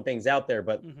just throwing things out there,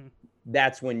 but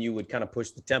that's when you would kind of push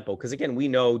the tempo. Because again, we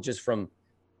know just from,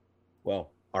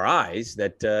 our eyes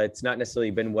that it's not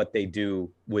necessarily been what they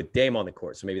do with Dame on the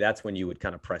court. So maybe that's when you would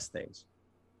kind of press things.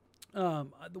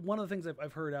 One of the things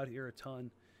I've heard out here a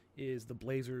ton is the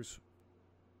Blazers.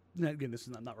 Again, this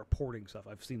is not reporting stuff.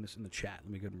 I've seen this in the chat.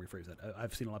 Let me go ahead and rephrase that.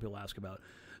 I've seen a lot of people ask about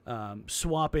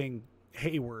swapping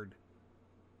Hayward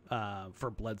for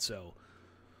Bledsoe.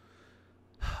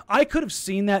 I could have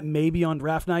seen that maybe on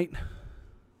draft night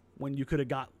when you could have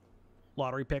got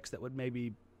lottery picks that would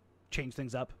maybe change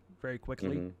things up very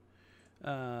quickly.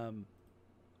 Because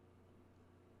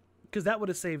that would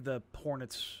have saved the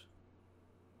Hornets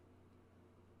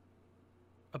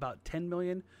about $10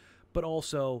 million, but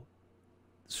also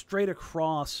straight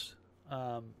across,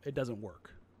 it doesn't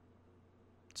work.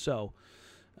 So,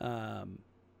 somebody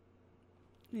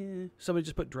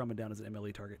just put Drummond down as an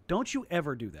MLE target. Don't you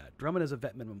ever do that. Drummond is a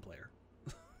vet minimum player.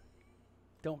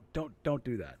 Don't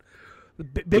do that.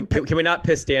 Can we not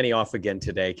piss Danny off again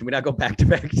today? Can we not go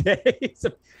back-to-back days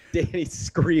of Danny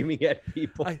screaming at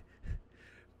people?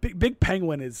 Big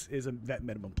Penguin is a vet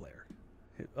minimum player.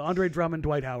 Andre Drummond,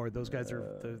 Dwight Howard, those guys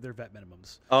are they're vet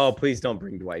minimums. Oh, please don't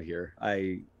bring Dwight here.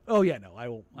 Oh yeah, no, I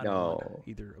won't. I don't want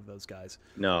either of those guys.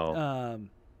 No.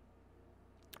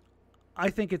 I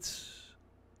think it's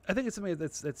something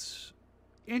that's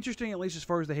interesting, at least as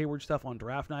far as the Hayward stuff on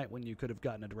draft night, when you could have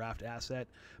gotten a draft asset,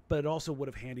 but it also would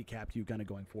have handicapped you kind of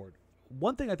going forward.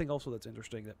 One thing I think also that's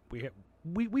interesting that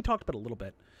we talked about a little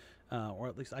bit, or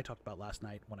at least I talked about last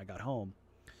night when I got home.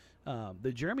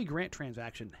 The Jeremy Grant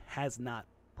transaction has not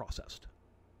processed.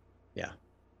 Yeah.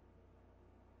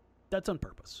 That's on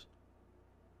purpose.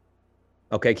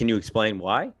 Okay, can you explain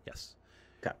why? Yes.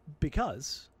 Okay.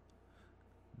 Because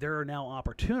there are now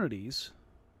opportunities,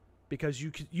 because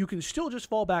you can still just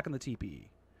fall back on the TPE.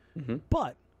 Mm-hmm.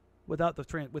 But without the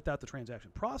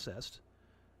transaction processed,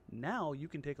 now you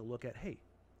can take a look at, hey,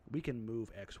 we can move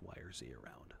X, Y, or Z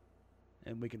around,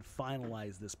 and we can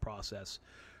finalize this process.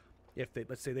 If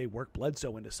let's say they work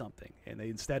Bledsoe into something, and they,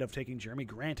 instead of taking Jeremy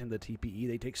Grant in the TPE,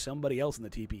 they take somebody else in the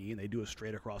TPE and they do a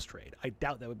straight across trade. I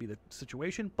doubt that would be the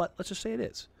situation, but let's just say it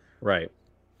is. Right.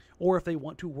 Or if they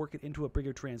want to work it into a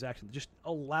bigger transaction, it just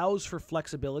allows for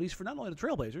flexibilities for not only the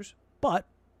Trailblazers, but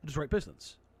the Detroit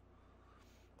Pistons.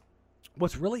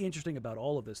 What's really interesting about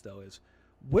all of this, though, is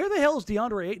where the hell is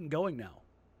DeAndre Ayton going now?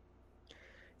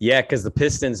 Yeah, because the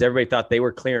Pistons, everybody thought they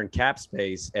were clearing cap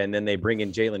space, and then they bring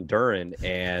in Jalen Duren,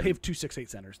 and They have 2 6'8"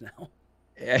 centers now.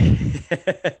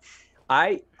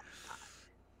 I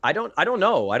don't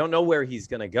know. I don't know where he's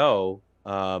gonna go.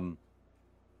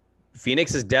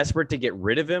 Phoenix is desperate to get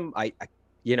rid of him.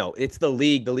 It's the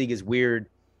league. The league is weird.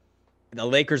 The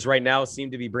Lakers right now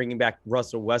seem to be bringing back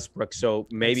Russell Westbrook, so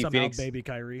maybe somehow Phoenix. Baby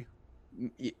Kyrie.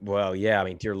 Well, yeah, I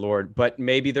mean, dear Lord, but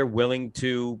maybe they're willing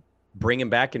to bring him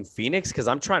back in Phoenix, because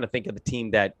I'm trying to think of the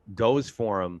team that goes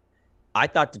for him. I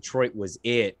thought Detroit was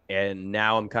it, and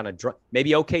now I'm kind of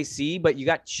maybe OKC, but you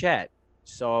got Chet,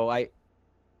 so I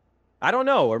don't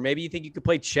know. Or maybe you think you could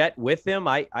play Chet with him.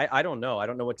 I don't know. I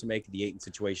don't know what to make of the Ayton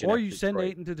situation. Or you send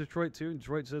Ayton to Detroit too, and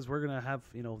Detroit says we're gonna have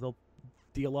they'll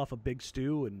deal off a big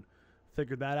stew and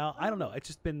figure that out. I don't know. It's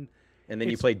just been. And then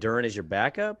you play Duren as your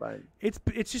backup.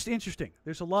 It's just interesting.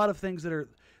 There's a lot of things there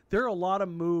are a lot of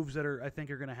moves that I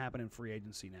think are going to happen in free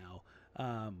agency now.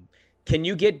 Can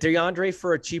you get DeAndre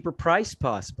for a cheaper price,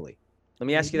 possibly? Let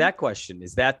me ask you that question.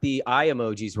 Is that the eye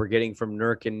emojis we're getting from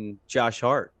Nurk and Josh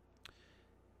Hart?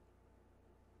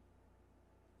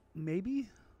 Maybe.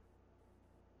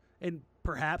 And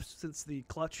perhaps since the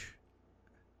clutch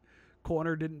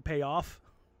corner didn't pay off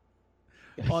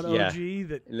on OG,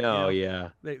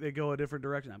 they go a different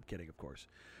direction. I'm kidding, of course.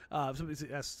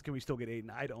 Somebody asks, can we still get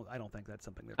Ayton? I don't think that's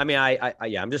something. I mean,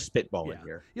 I'm just spitballing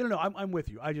here. No, I'm with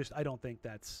you. I don't think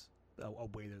that's a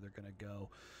way that they're going to go.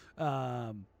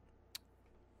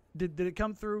 Did it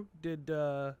come through? Did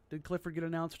Clifford get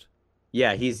announced?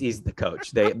 Yeah, he's the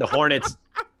coach. The Hornets.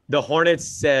 The Hornets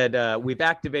said, we've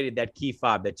activated that key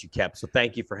fob that you kept, so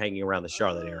thank you for hanging around the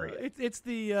Charlotte area. It's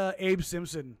the Abe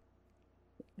Simpson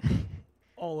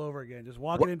all over again. Just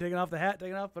walking in, taking off the hat,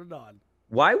 taking it off, put it on.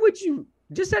 Why would you,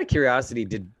 just out of curiosity,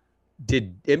 did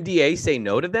MDA say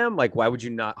no to them? Like, why would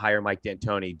you not hire Mike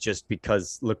D'Antoni just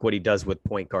because look what he does with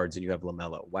point guards and you have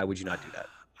LaMelo? Why would you not do that?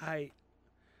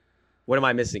 What am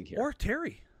I missing here? Or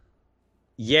Terry.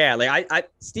 Yeah, like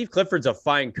Steve Clifford's a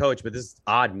fine coach, but this is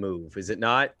an odd move, is it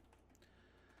not?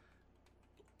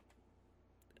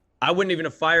 I wouldn't even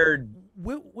have fired.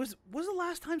 Was the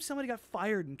last time somebody got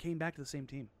fired and came back to the same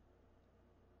team?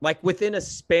 Like within a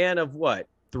span of what?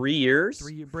 3 years?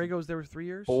 3 years. Brago's there was 3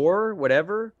 years? 4,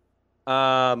 whatever.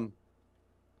 Yeah,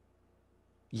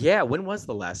 when was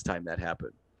the last time that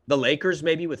happened? The Lakers,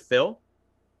 maybe with Phil?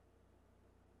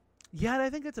 Yeah, I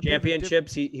think that's a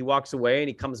championships. He walks away and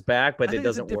he comes back, but it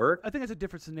doesn't work. I think it's a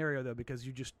different scenario though, because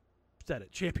you just said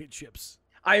it. Championships.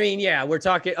 I mean, yeah, we're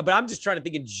talking, but I'm just trying to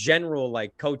think in general,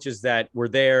 like coaches that were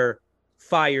there,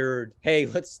 fired. Hey,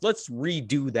 let's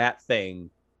redo that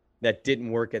thing that didn't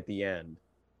work at the end.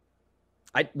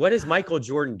 What is Michael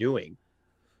Jordan doing?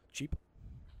 Cheap.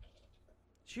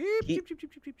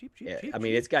 Yeah, I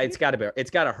mean, it's got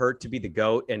to hurt to be the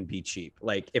GOAT and be cheap.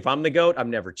 Like if I'm the GOAT, I'm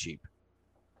never cheap.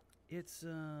 It's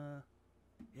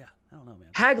yeah, I don't know, man.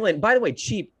 Haggling, by the way,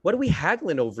 cheap. What are we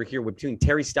haggling over here between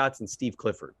Terry Stotts and Steve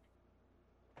Clifford?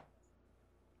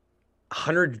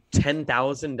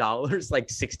 $110,000, like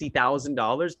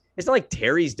 $60,000. It's not like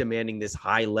Terry's demanding this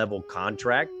high level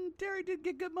contract. Terry did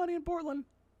get good money in Portland.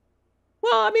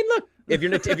 Well, I mean, look, if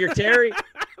you're Terry,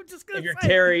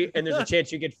 Terry, and there's a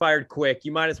chance you get fired quick,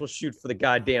 you might as well shoot for the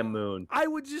goddamn moon. I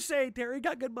would just say Terry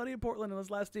got good money in Portland in his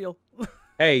last deal.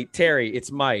 Hey, Terry, it's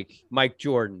Mike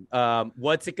Jordan.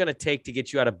 What's it gonna take to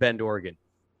get you out of Bend, Oregon?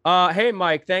 Hey,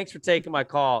 Mike, thanks for taking my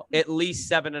call. At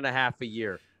least 7.5 a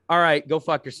year. All right, go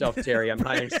fuck yourself, Terry. I'm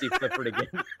hiring Steve Clifford again.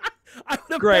 I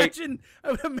would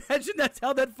imagine that's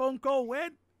how that phone call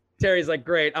went. Terry's like,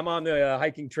 great. I'm on the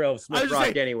hiking trail of Smith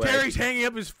Rock anyway. Terry's hanging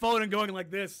up his phone and going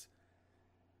like this.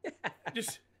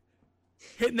 Just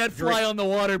hitting that fly on the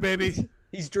water, baby.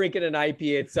 He's drinking an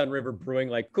IPA at Sun River Brewing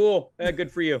like, cool.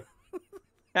 Good for you.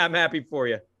 I'm happy for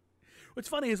you. What's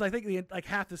funny is I think like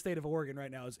half the state of Oregon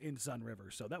right now is in Sun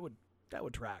River, so that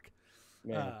would track.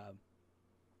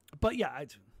 But yeah,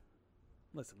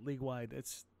 listen, league wide,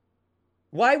 it's.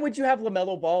 Why would you have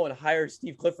LaMelo Ball and hire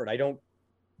Steve Clifford?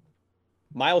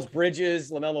 Miles Bridges,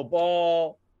 LaMelo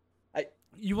Ball.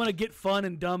 You want to get fun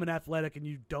and dumb and athletic, and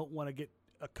you don't want to get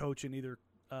a coach in either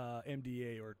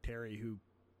MDA or Terry who.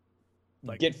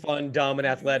 Get fun, dumb, and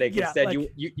athletic. Yeah, instead,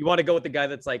 you want to go with the guy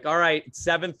that's like, all right, it's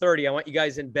 7:30. I want you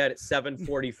guys in bed at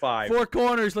 7:45. 4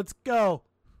 corners, let's go.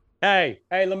 Hey,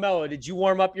 LaMelo, did you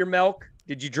warm up your milk?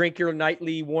 Did you drink your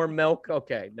nightly warm milk?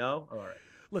 Okay, no? All right.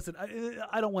 Listen,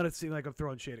 I don't want to seem like I'm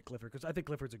throwing shade at Clifford because I think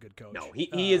Clifford's a good coach. No,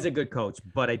 he is a good coach,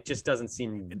 but it just doesn't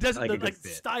seem like a good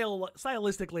fit.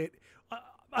 Stylistically,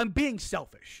 I'm being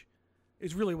selfish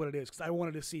is really what it is because I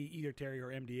wanted to see either Terry or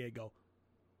MDA go,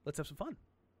 let's have some fun.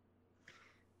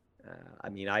 I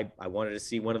mean, I wanted to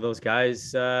see one of those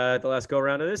guys at the last go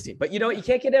around of this team, but you know, you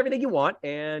can't get everything you want,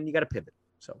 and you got to pivot.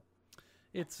 So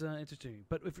it's interesting.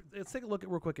 But let's take a look at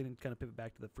real quick and kind of pivot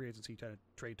back to the free agency kind of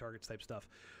trade targets type stuff.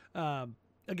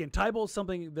 Again, Tybalt is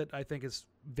something that I think is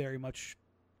very much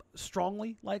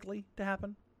strongly likely to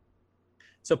happen.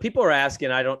 So people are asking,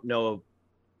 I don't know,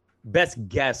 best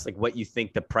guess, like what you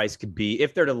think the price could be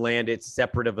if they're to land it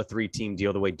separate of a 3-team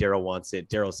deal the way Daryl wants it.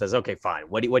 Daryl says, okay, fine.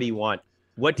 What do you want?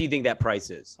 What do you think that price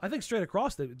is? I think straight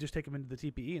across, they just take them into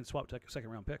the TPE and swap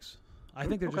second round picks. I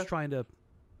think they're just trying to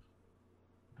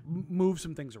move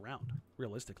some things around.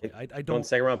 Realistically, I don't.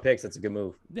 Second round picks. That's a good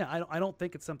move. Yeah, I don't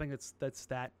think it's something that's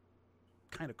that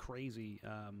kind of crazy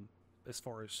as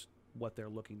far as what they're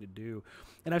looking to do.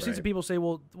 And I've seen some people say,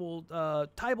 well,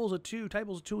 Tybalt's a 2.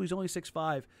 Tybalt's a 2. He's only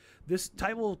 6'5". This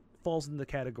Tybalt falls in the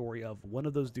category of one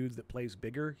of those dudes that plays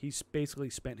bigger. He's basically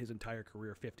spent his entire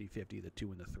career 50-50, the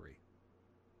 2 and the 3.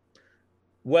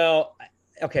 Well,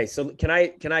 okay. So can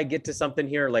I get to something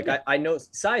here? Like I know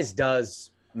size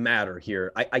does matter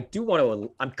here. I do want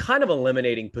to. I'm kind of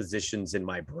eliminating positions in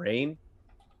my brain,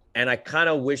 and I kind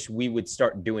of wish we would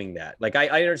start doing that. Like I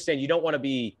understand you don't want to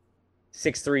be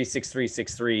 6'3", 6'3",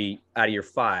 6'3" out of your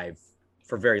 5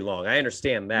 for very long. I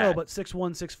understand that. No, but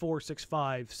 6'1", 6'4",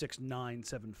 6'5", 6'9",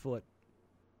 7 foot.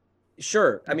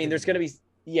 Sure. I mean, there's going to be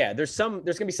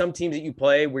some teams that you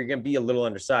play where you're going to be a little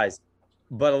undersized,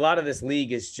 but a lot of this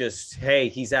league is just, hey,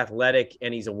 he's athletic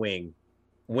and he's a wing.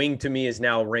 Wing to me is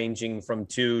now ranging from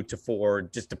 2 to 4,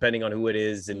 just depending on who it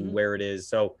is and where it is.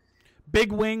 So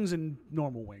big wings and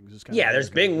normal wings is kind of there's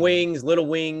big wings, little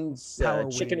wings,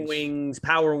 chicken wings,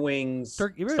 power wings,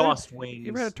 sauced wings. You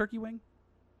ever had a turkey wing?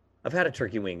 I've had a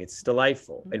turkey wing. It's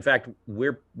delightful. In fact,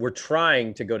 we're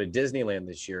trying to go to Disneyland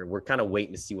this year. We're kind of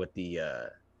waiting to see what the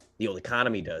old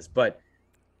economy does, but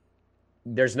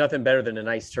there's nothing better than a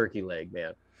nice turkey leg,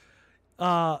 man.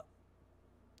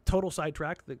 Total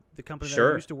sidetrack. The company that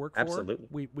I used to work for,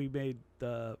 absolutely. we made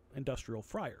the industrial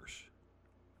fryers,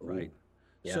 right? Ooh,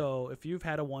 yeah. So if you've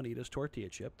had a Juanita's tortilla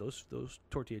chip, those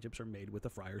tortilla chips are made with the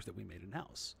fryers that we made in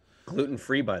house.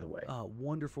 Gluten-free, by the way.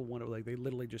 Wonderful. Like they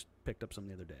literally just picked up some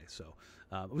the other day. So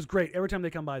it was great. Every time they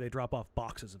come by, they drop off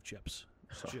boxes of chips.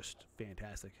 It's just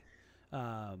fantastic.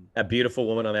 That beautiful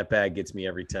woman on that bag gets me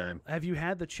every time. Have you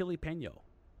had the chili peño?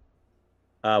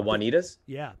 Juanita's?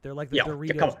 Yeah, they're like the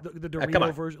Doritos, the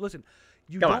Dorito version. Listen,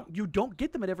 you don't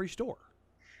get them at every store.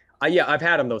 Yeah, I've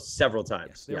had them those several times.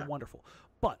 Yes, they're wonderful.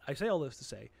 But I say all this to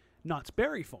say, Knott's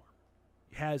Berry Farm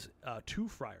has 2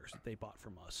 fryers that they bought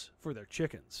from us for their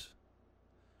chickens,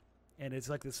 and it's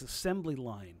like this assembly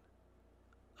line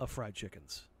of fried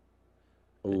chickens.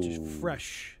 It's just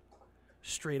fresh,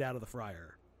 straight out of the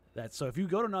fryer. So if you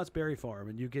go to Knott's Berry Farm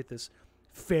and you get this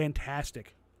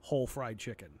fantastic whole fried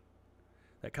chicken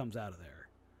that comes out of there,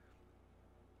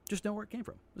 just know where it came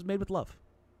from. It was made with love.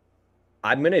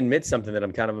 I'm going to admit something that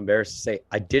I'm kind of embarrassed to say.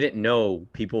 I didn't know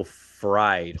people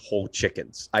fried whole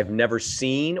chickens. I've never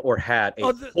seen or had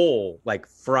a whole, like,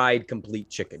 fried complete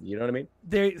chicken. You know what I mean?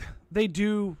 They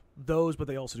do those, but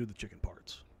they also do the chicken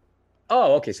parts.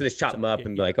 Oh, okay. So they chop them up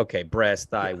and be like, okay, breast,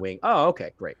 thigh, wing. Oh,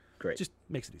 okay. Great. Just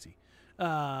makes it easy.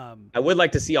 I would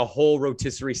like to see a whole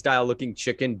rotisserie style looking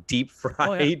chicken deep fried.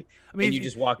 Oh, yeah. I mean, and you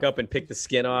just walk up and pick the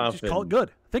skin off. Just call it good.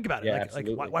 Think about it.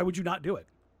 Yeah, why would you not do it?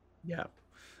 Yeah.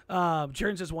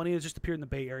 Jaron says Juanita's just appeared in the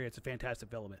Bay Area. It's a fantastic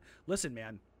development. Listen,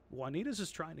 man, Juanita's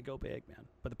is trying to go big, man.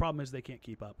 But the problem is they can't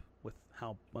keep up with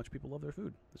how much people love their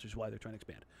food. Which is why they're trying to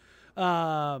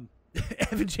expand.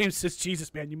 Evan James says,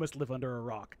 Jesus, man, you must live under a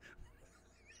rock.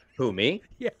 Who, me?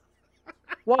 Yeah.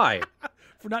 Why?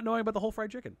 For not knowing about the whole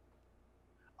fried chicken.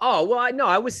 Oh, well,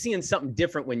 I was seeing something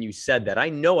different when you said that. I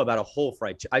know about a whole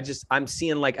fried chicken. I'm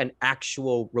seeing like an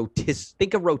actual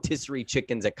think of rotisserie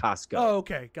chickens at Costco. Oh,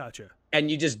 okay. Gotcha. And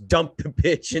you just dump the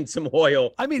bitch in some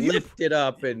oil. I mean, lift it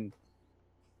up and.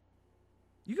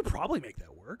 You could probably make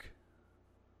that work.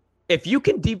 If you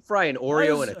can deep fry an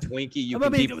Oreo and a Twinkie, you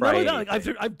can deep fry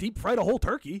it. I've deep fried a whole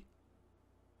turkey.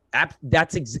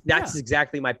 That's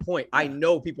exactly my point. Yeah. I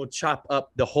know people chop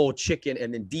up the whole chicken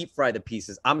and then deep fry the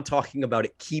pieces. I'm talking about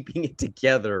it keeping it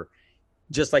together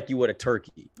just like you would a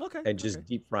turkey. Okay. And just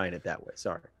deep frying it that way.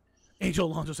 Sorry. Angel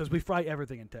Alonso says, we fry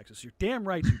everything in Texas. You're damn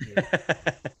right you do.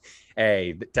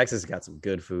 Hey, Texas has got some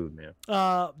good food, man.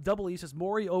 Double E says,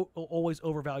 Maury always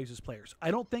overvalues his players.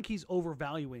 I don't think he's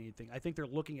overvaluing anything. I think they're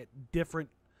looking at different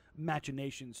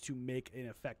machinations to make an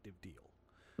effective deal.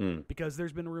 Because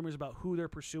there's been rumors about who they're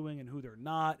pursuing and who they're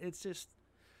not. It's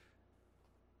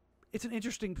an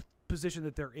interesting position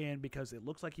that they're in because it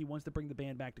looks like he wants to bring the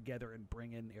band back together and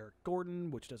bring in Eric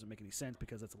Gordon, which doesn't make any sense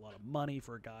because that's a lot of money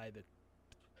for a guy that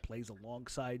plays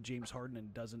alongside James Harden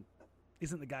and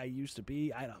isn't the guy he used to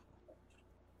be. I don't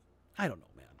know,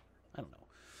 man. I don't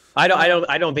know.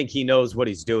 I don't think he knows what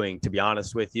he's doing, to be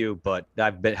honest with you. But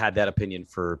I've had that opinion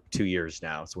for 2 years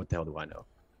now. So what the hell do I know?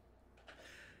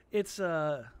 It's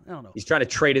I don't know. He's trying to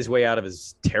trade his way out of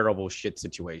his terrible shit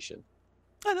situation.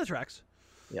 That tracks.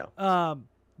 Yeah.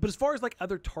 But as far as like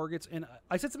other targets, and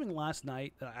I said something last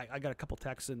night that I got a couple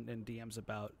texts and DMs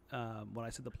about when I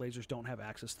said the Blazers don't have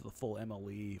access to the full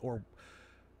MLE, or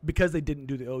because they didn't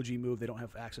do the OG move, they don't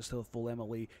have access to the full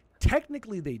MLE.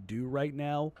 Technically, they do right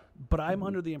now, but I'm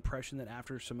under the impression that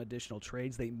after some additional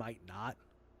trades, they might not.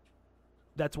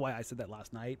 That's why I said that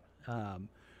last night.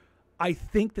 I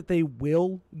think that they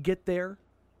will get there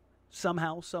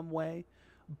somehow, some way,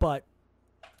 but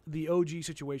the OG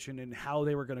situation and how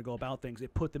they were going to go about things,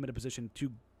 it put them in a position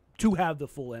to have the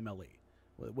full MLE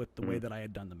with the way that I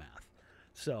had done the math.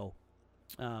 So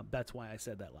that's why I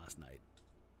said that last night.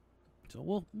 So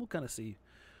we'll kind of see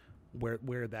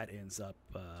where that ends up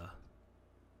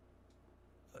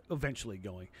eventually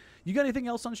going. You got anything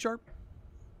else on Sharp?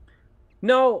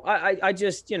 No, I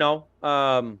just,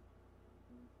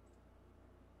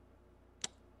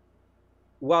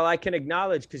 while I can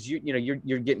acknowledge, because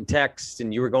you're getting texts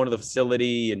and you were going to the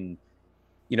facility and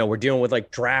we're dealing with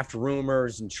like draft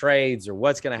rumors and trades or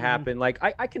what's going to happen. Like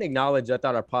I can acknowledge I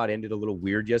thought our pod ended a little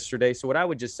weird yesterday. So what I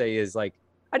would just say is like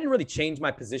I didn't really change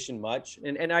my position much,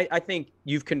 and I think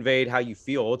you've conveyed how you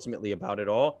feel ultimately about it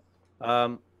all.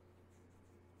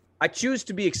 I choose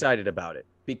to be excited about it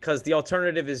because the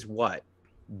alternative is what?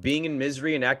 Being in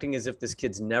misery and acting as if this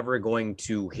kid's never going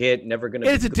to hit, never going to.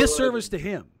 It's a disservice to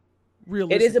him.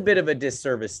 It is a bit of a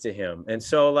disservice to him. And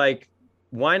so, like,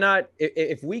 why not?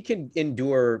 If we can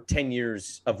endure 10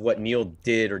 years of what Neil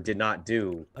did or did not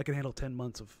do, I can handle 10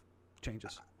 months of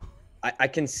changes. I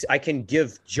can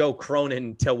give Joe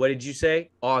Cronin till, what did you say?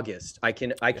 August. I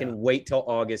can wait till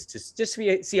August to just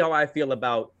see how I feel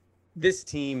about this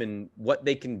team and what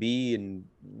they can be and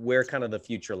where kind of the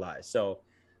future lies. So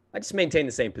I just maintain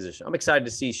the same position. I'm excited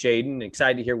to see Shaedon,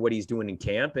 excited to hear what he's doing in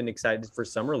camp, and excited for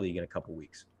Summer League in a couple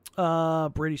weeks.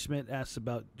 Brady Smith asks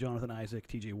about Jonathan Isaac,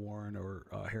 TJ Warren, or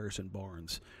Harrison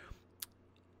Barnes.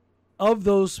 Of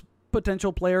those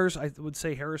potential players, I would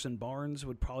say Harrison Barnes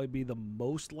would probably be the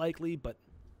most likely, but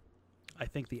I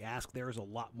think the ask there is a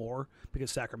lot more because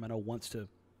Sacramento wants to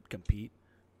compete.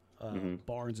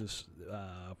 Barnes is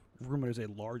rumored as a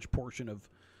large portion of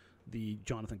the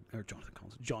John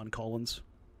Collins.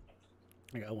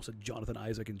 I almost said Jonathan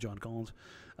Isaac and John Collins,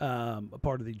 a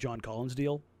part of the John Collins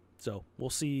deal. So we'll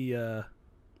see.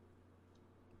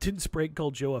 Didn't Sprague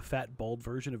call Joe a fat, bald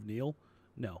version of Neil?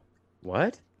 No.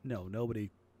 What? No,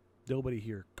 nobody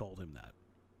here called him that.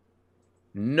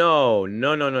 No.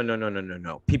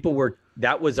 People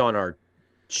that was on our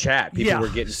chat. People were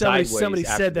getting sideways. Somebody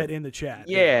said that in the chat.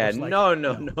 Yeah, no.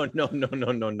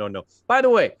 By the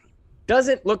way,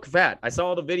 doesn't look fat. I saw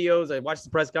all the videos. I watched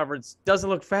the press conference. Doesn't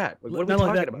look fat. What are we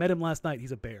talking about? Met him last night.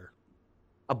 He's a bear.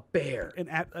 A bear. And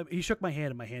he shook my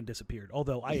hand and my hand disappeared.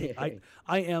 Although I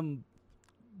am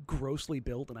grossly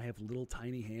built and I have little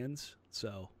tiny hands,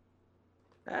 so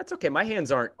that's okay. My hands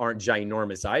aren't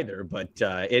ginormous either, but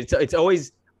it's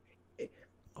always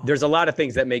there's a lot of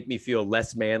things that make me feel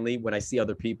less manly when I see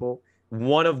other people.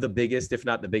 One of the biggest, if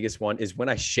not the biggest one, is when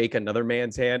I shake another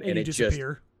man's hand and it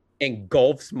disappear. Just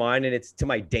engulfs mine and it's to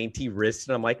my dainty wrist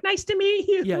and I'm like, nice to meet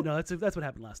you. Yeah, no, that's what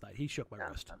happened last night. He shook my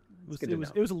wrist.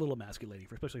 It was a little emasculating,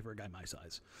 especially for a guy my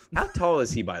size. How tall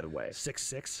is he, by the way?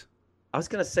 6'6". I was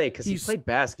gonna say because he played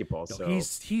basketball. No,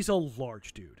 so he's a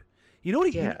large dude. You know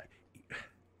what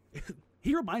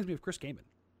he reminds me of Chris Kaman.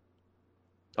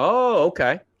 Oh,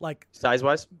 okay. Like size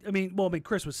wise. I mean,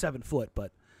 Chris was 7 foot,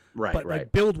 but right.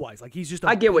 Like build wise, like he's just.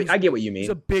 I get what you mean. He's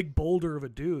a big boulder of a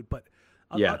dude, but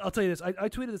yeah. I'll tell you this. I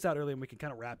tweeted this out earlier, and we can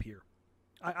kind of wrap here.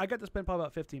 I got to spend probably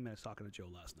about 15 minutes talking to Joe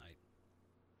last night,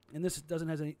 and this doesn't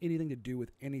have anything to do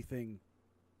with anything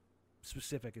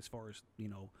specific as far as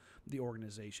the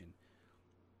organization,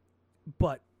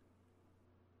 but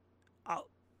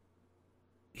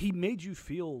he made you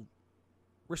feel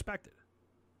respected.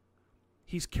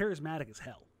 He's charismatic as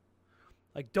hell.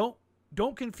 Like don't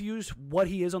confuse what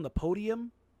he is on the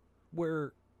podium,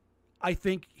 where I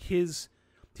think his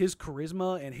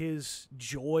charisma and his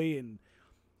joy and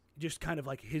just kind of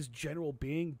like his general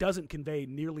being doesn't convey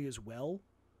nearly as well.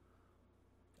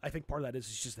 I think part of that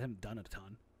is just him done a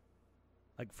ton.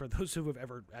 Like for those who have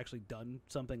ever actually done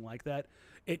something like that,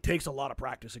 it takes a lot of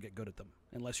practice to get good at them,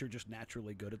 unless you're just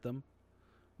naturally good at them.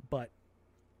 But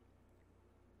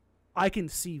I can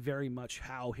see very much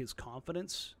how his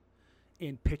confidence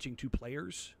in pitching to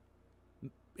players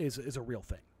is a real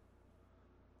thing.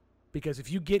 Because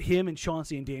if you get him and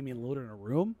Chauncey and Damian Lillard in a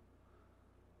room,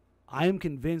 I am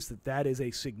convinced that that is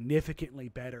a significantly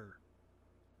better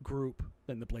group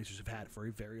than the Blazers have had for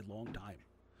a very long time.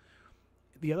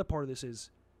 The other part of this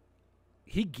is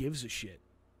he gives a shit.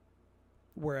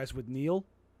 Whereas with Neil,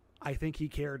 I think he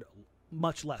cared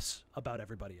much less about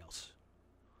everybody else.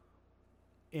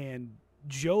 And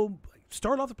Joe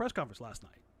started off the press conference last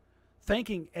night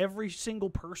thanking every single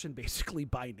person basically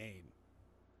by name.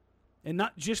 And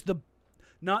not just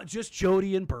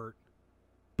Jody and Bert,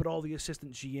 but all the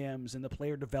assistant GMs and the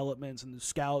player developments and the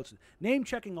scouts, name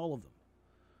checking all of them.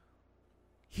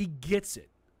 He gets it.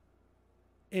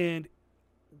 And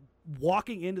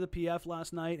walking into the PF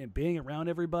last night and being around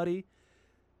everybody,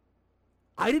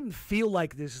 I didn't feel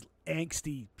like this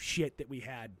angsty shit that we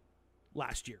had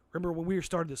last year. Remember when we were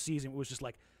starting the season, it was just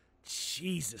like,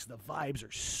 Jesus, the vibes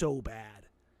are so bad.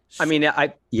 I mean,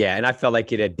 and I felt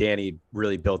like it had Danny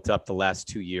really built up the last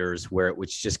 2 years where it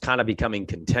was just kind of becoming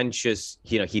contentious.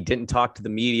 You know, he didn't talk to the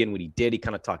media, and when he did, he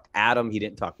kind of talked at him. He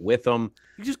didn't talk with them.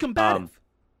 He's just combative.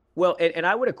 Well, and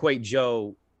I would equate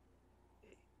Joe.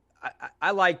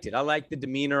 I liked it. I liked the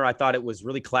demeanor. I thought it was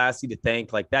really classy to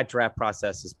think. Like, that draft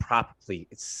process is probably,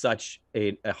 it's such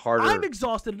a harder. I'm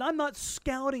exhausted, and I'm not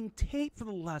scouting tape for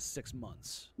the last 6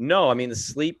 months. No, I mean, the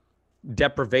sleep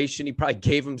deprivation he probably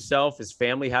gave himself, his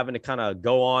family having to kind of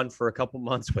go on for a couple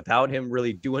months without him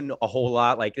really doing a whole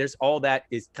lot. Like, there's all that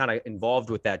is kind of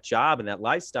involved with that job and that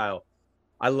lifestyle.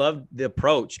 I love the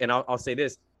approach. And I'll say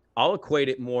this, I'll equate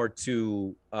it more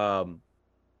to an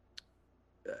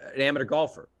amateur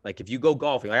golfer. Like, if you go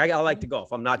golfing, like I like to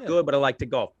golf. I'm not good, but I like to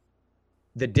golf.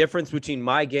 The difference between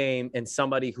my game and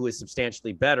somebody who is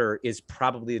substantially better is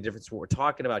probably the difference what we're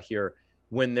talking about here.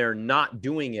 When they're not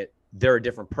doing it, they're a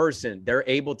different person. They're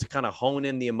able to kind of hone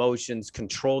in the emotions,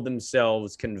 control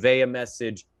themselves, convey a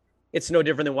message. It's no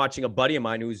different than watching a buddy of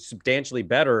mine who's substantially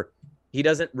better. He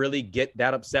doesn't really get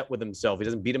that upset with himself. He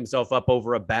doesn't beat himself up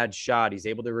over a bad shot. He's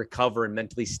able to recover and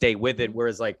mentally stay with it.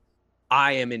 Whereas, like,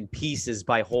 I am in pieces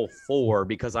by hole 4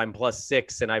 because I'm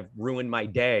 +6 and I've ruined my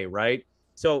day, right?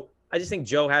 So I just think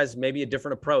Joe has maybe a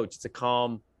different approach. It's a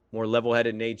calm, more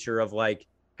level-headed nature of like,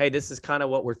 hey, this is kind of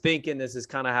what we're thinking. This is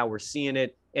kind of how we're seeing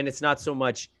it. And it's not so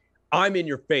much, I'm in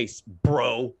your face,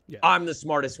 bro. Yeah. I'm the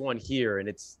smartest one here.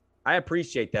 And I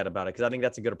appreciate that about it because I think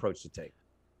that's a good approach to take.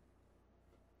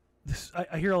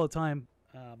 I hear all the time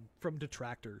from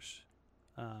detractors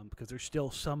because there's still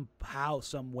somehow,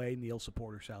 some way Neil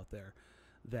supporters out there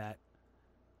that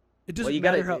it doesn't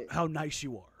matter how nice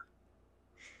you are.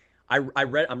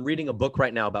 I'm reading a book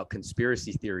right now about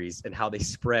conspiracy theories and how they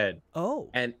spread. Oh.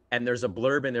 And there's a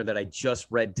blurb in there that I just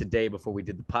read today before we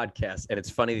did the podcast. And it's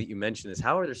funny that you mentioned this.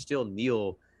 How are there still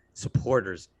Neil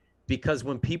supporters? Because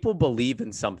when people believe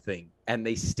in something and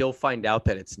they still find out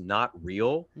that it's not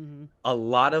real, a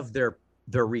lot of their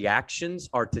reactions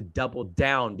are to double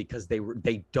down because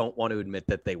they don't want to admit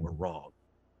that they were wrong.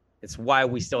 It's why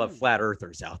we still have flat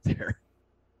earthers out there.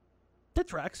 That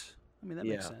tracks. I mean, that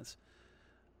makes sense.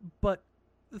 But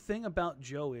the thing about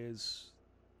Joe is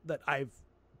that I've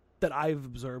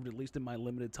observed, at least in my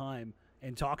limited time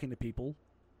and talking to people,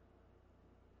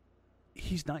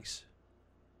 he's nice.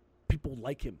 People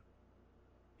like him.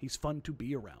 He's fun to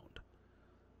be around.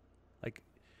 Like,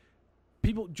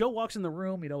 Joe walks in the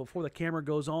room, before the camera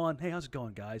goes on, hey, how's it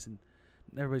going, guys? And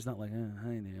everybody's not like,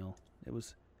 hi, Neil. It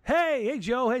was, hey,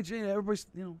 Joe, hey, Jane. Everybody's,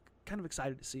 kind of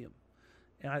excited to see him.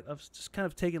 And I was just kind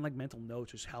of taking like mental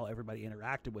notes just how everybody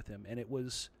interacted with him. And it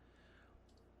was,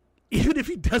 even if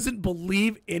he doesn't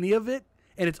believe any of it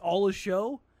and it's all a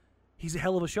show, he's a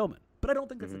hell of a showman. But I don't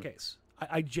think that's the case.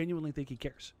 I genuinely think he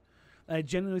cares. And I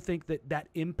genuinely think that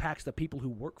impacts the people who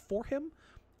work for him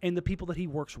and the people that he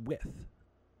works with.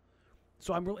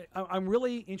 So I'm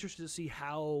really interested to see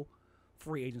how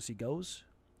free agency goes,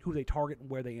 who they target and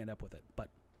where they end up with it. But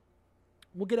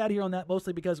we'll get out of here on that,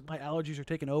 mostly because my allergies are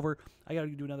taking over. I got to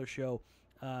do another show,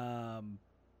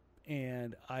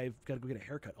 and I've got to go get a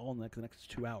haircut all in the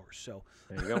next 2 hours. So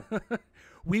there you go.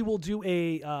 We will do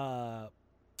a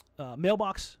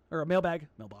mailbag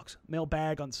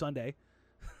on Sunday.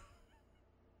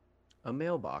 A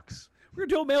mailbox. We're going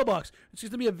to do a mailbox. It's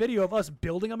just going to be a video of us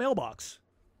building a mailbox.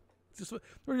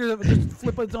 We're going to just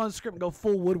flip it on the script and go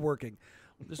full woodworking.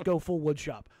 Just go full wood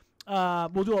shop.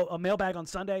 We'll do a mailbag on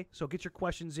Sunday, so get your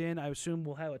questions in. I assume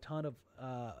we'll have a ton of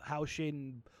how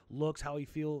Shaedon looks, how he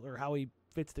feels, or how he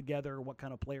fits together, or what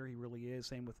kind of player he really is.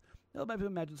 Same with, maybe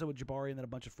imagine so with Jabari and then a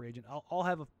bunch of free agent. I'm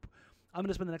going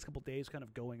to spend the next couple of days kind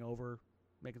of going over,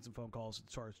 making some phone calls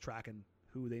as far as tracking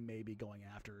who they may be going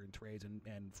after in trades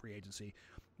and free agency.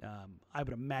 I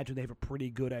would imagine they have a pretty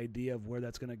good idea of where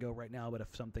that's going to go right now, but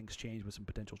if some things change with some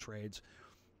potential trades,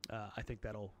 I think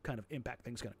that'll kind of impact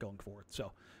things going forward.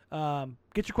 So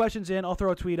get your questions in. I'll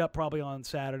throw a tweet up probably on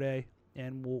Saturday,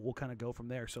 and we'll kind of go from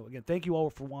there. So, again, thank you all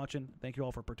for watching. Thank you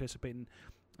all for participating.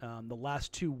 The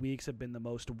last 2 weeks have been the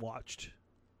most watched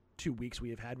 2 weeks we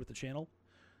have had with the channel.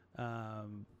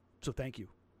 So thank you.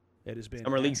 It has been.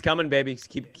 Summer League's coming, baby.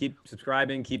 Keep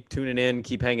subscribing, keep tuning in,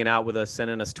 keep hanging out with us,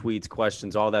 sending us tweets,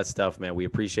 questions, all that stuff, man. We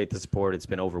appreciate the support. It's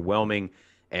been overwhelming,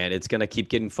 and it's going to keep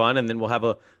getting fun, and then we'll have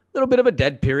a little bit of a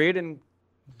dead period and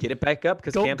get it back up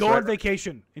because go on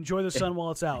vacation. Enjoy the sun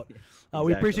while it's out. Exactly.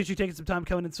 We appreciate you taking some time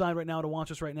coming inside right now to watch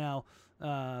us right now.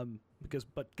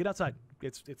 But get outside.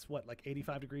 It's what, like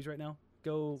 85 degrees right now?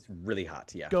 It's really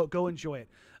hot, yeah. Go enjoy it.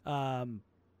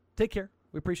 Take care.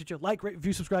 We appreciate you. Like, rate,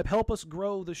 review, subscribe. Help us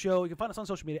grow the show. You can find us on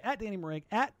social media at Danny Morig,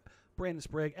 at Brandon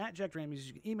Sprague, at Jack Ramses.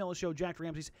 You can email the show,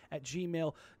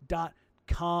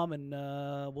 jackramses@gmail.com. And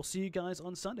we'll see you guys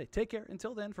on Sunday. Take care.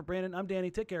 Until then, for Brandon, I'm Danny.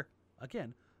 Take care.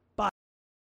 Again. Bye.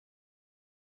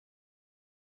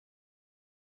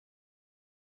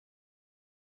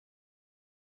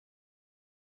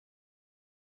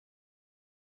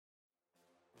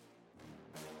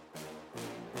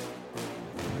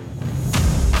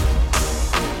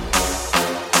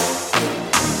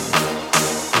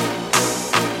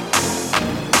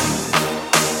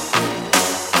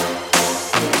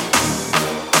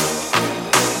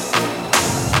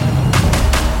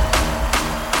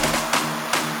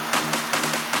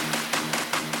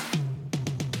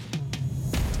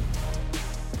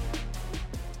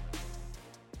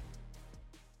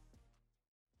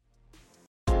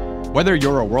 Whether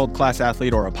you're a world-class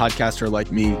athlete or a podcaster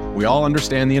like me, we all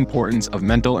understand the importance of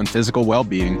mental and physical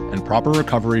well-being and proper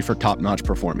recovery for top-notch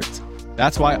performance.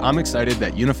 That's why I'm excited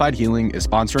that Unified Healing is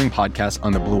sponsoring podcasts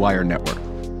on the Blue Wire Network.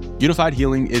 Unified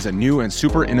Healing is a new and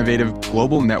super innovative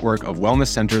global network of wellness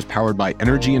centers powered by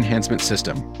Energy Enhancement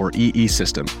System, or EE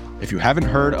System. If you haven't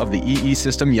heard of the EE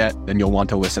System yet, then you'll want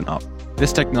to listen up.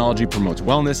 This technology promotes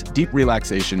wellness, deep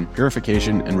relaxation,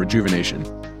 purification, and rejuvenation.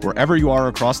 Wherever you are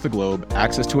across the globe,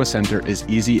 access to a center is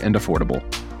easy and affordable.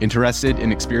 Interested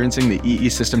in experiencing the EE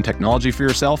System technology for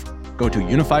yourself? Go to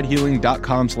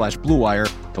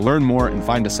unifiedhealing.com/bluewire to learn more and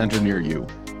find a center near you.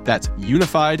 That's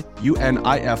unified,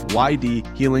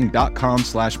 UNIFYD,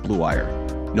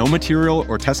 healing.com/bluewire. No material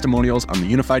or testimonials on the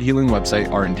Unified Healing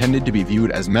website are intended to be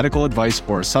viewed as medical advice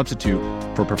or a substitute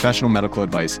for professional medical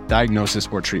advice, diagnosis,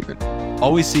 or treatment.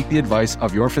 Always seek the advice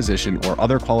of your physician or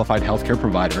other qualified healthcare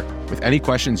provider with any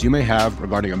questions you may have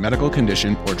regarding a medical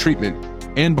condition or treatment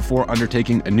and before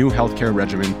undertaking a new healthcare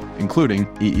regimen, including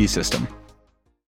EE System.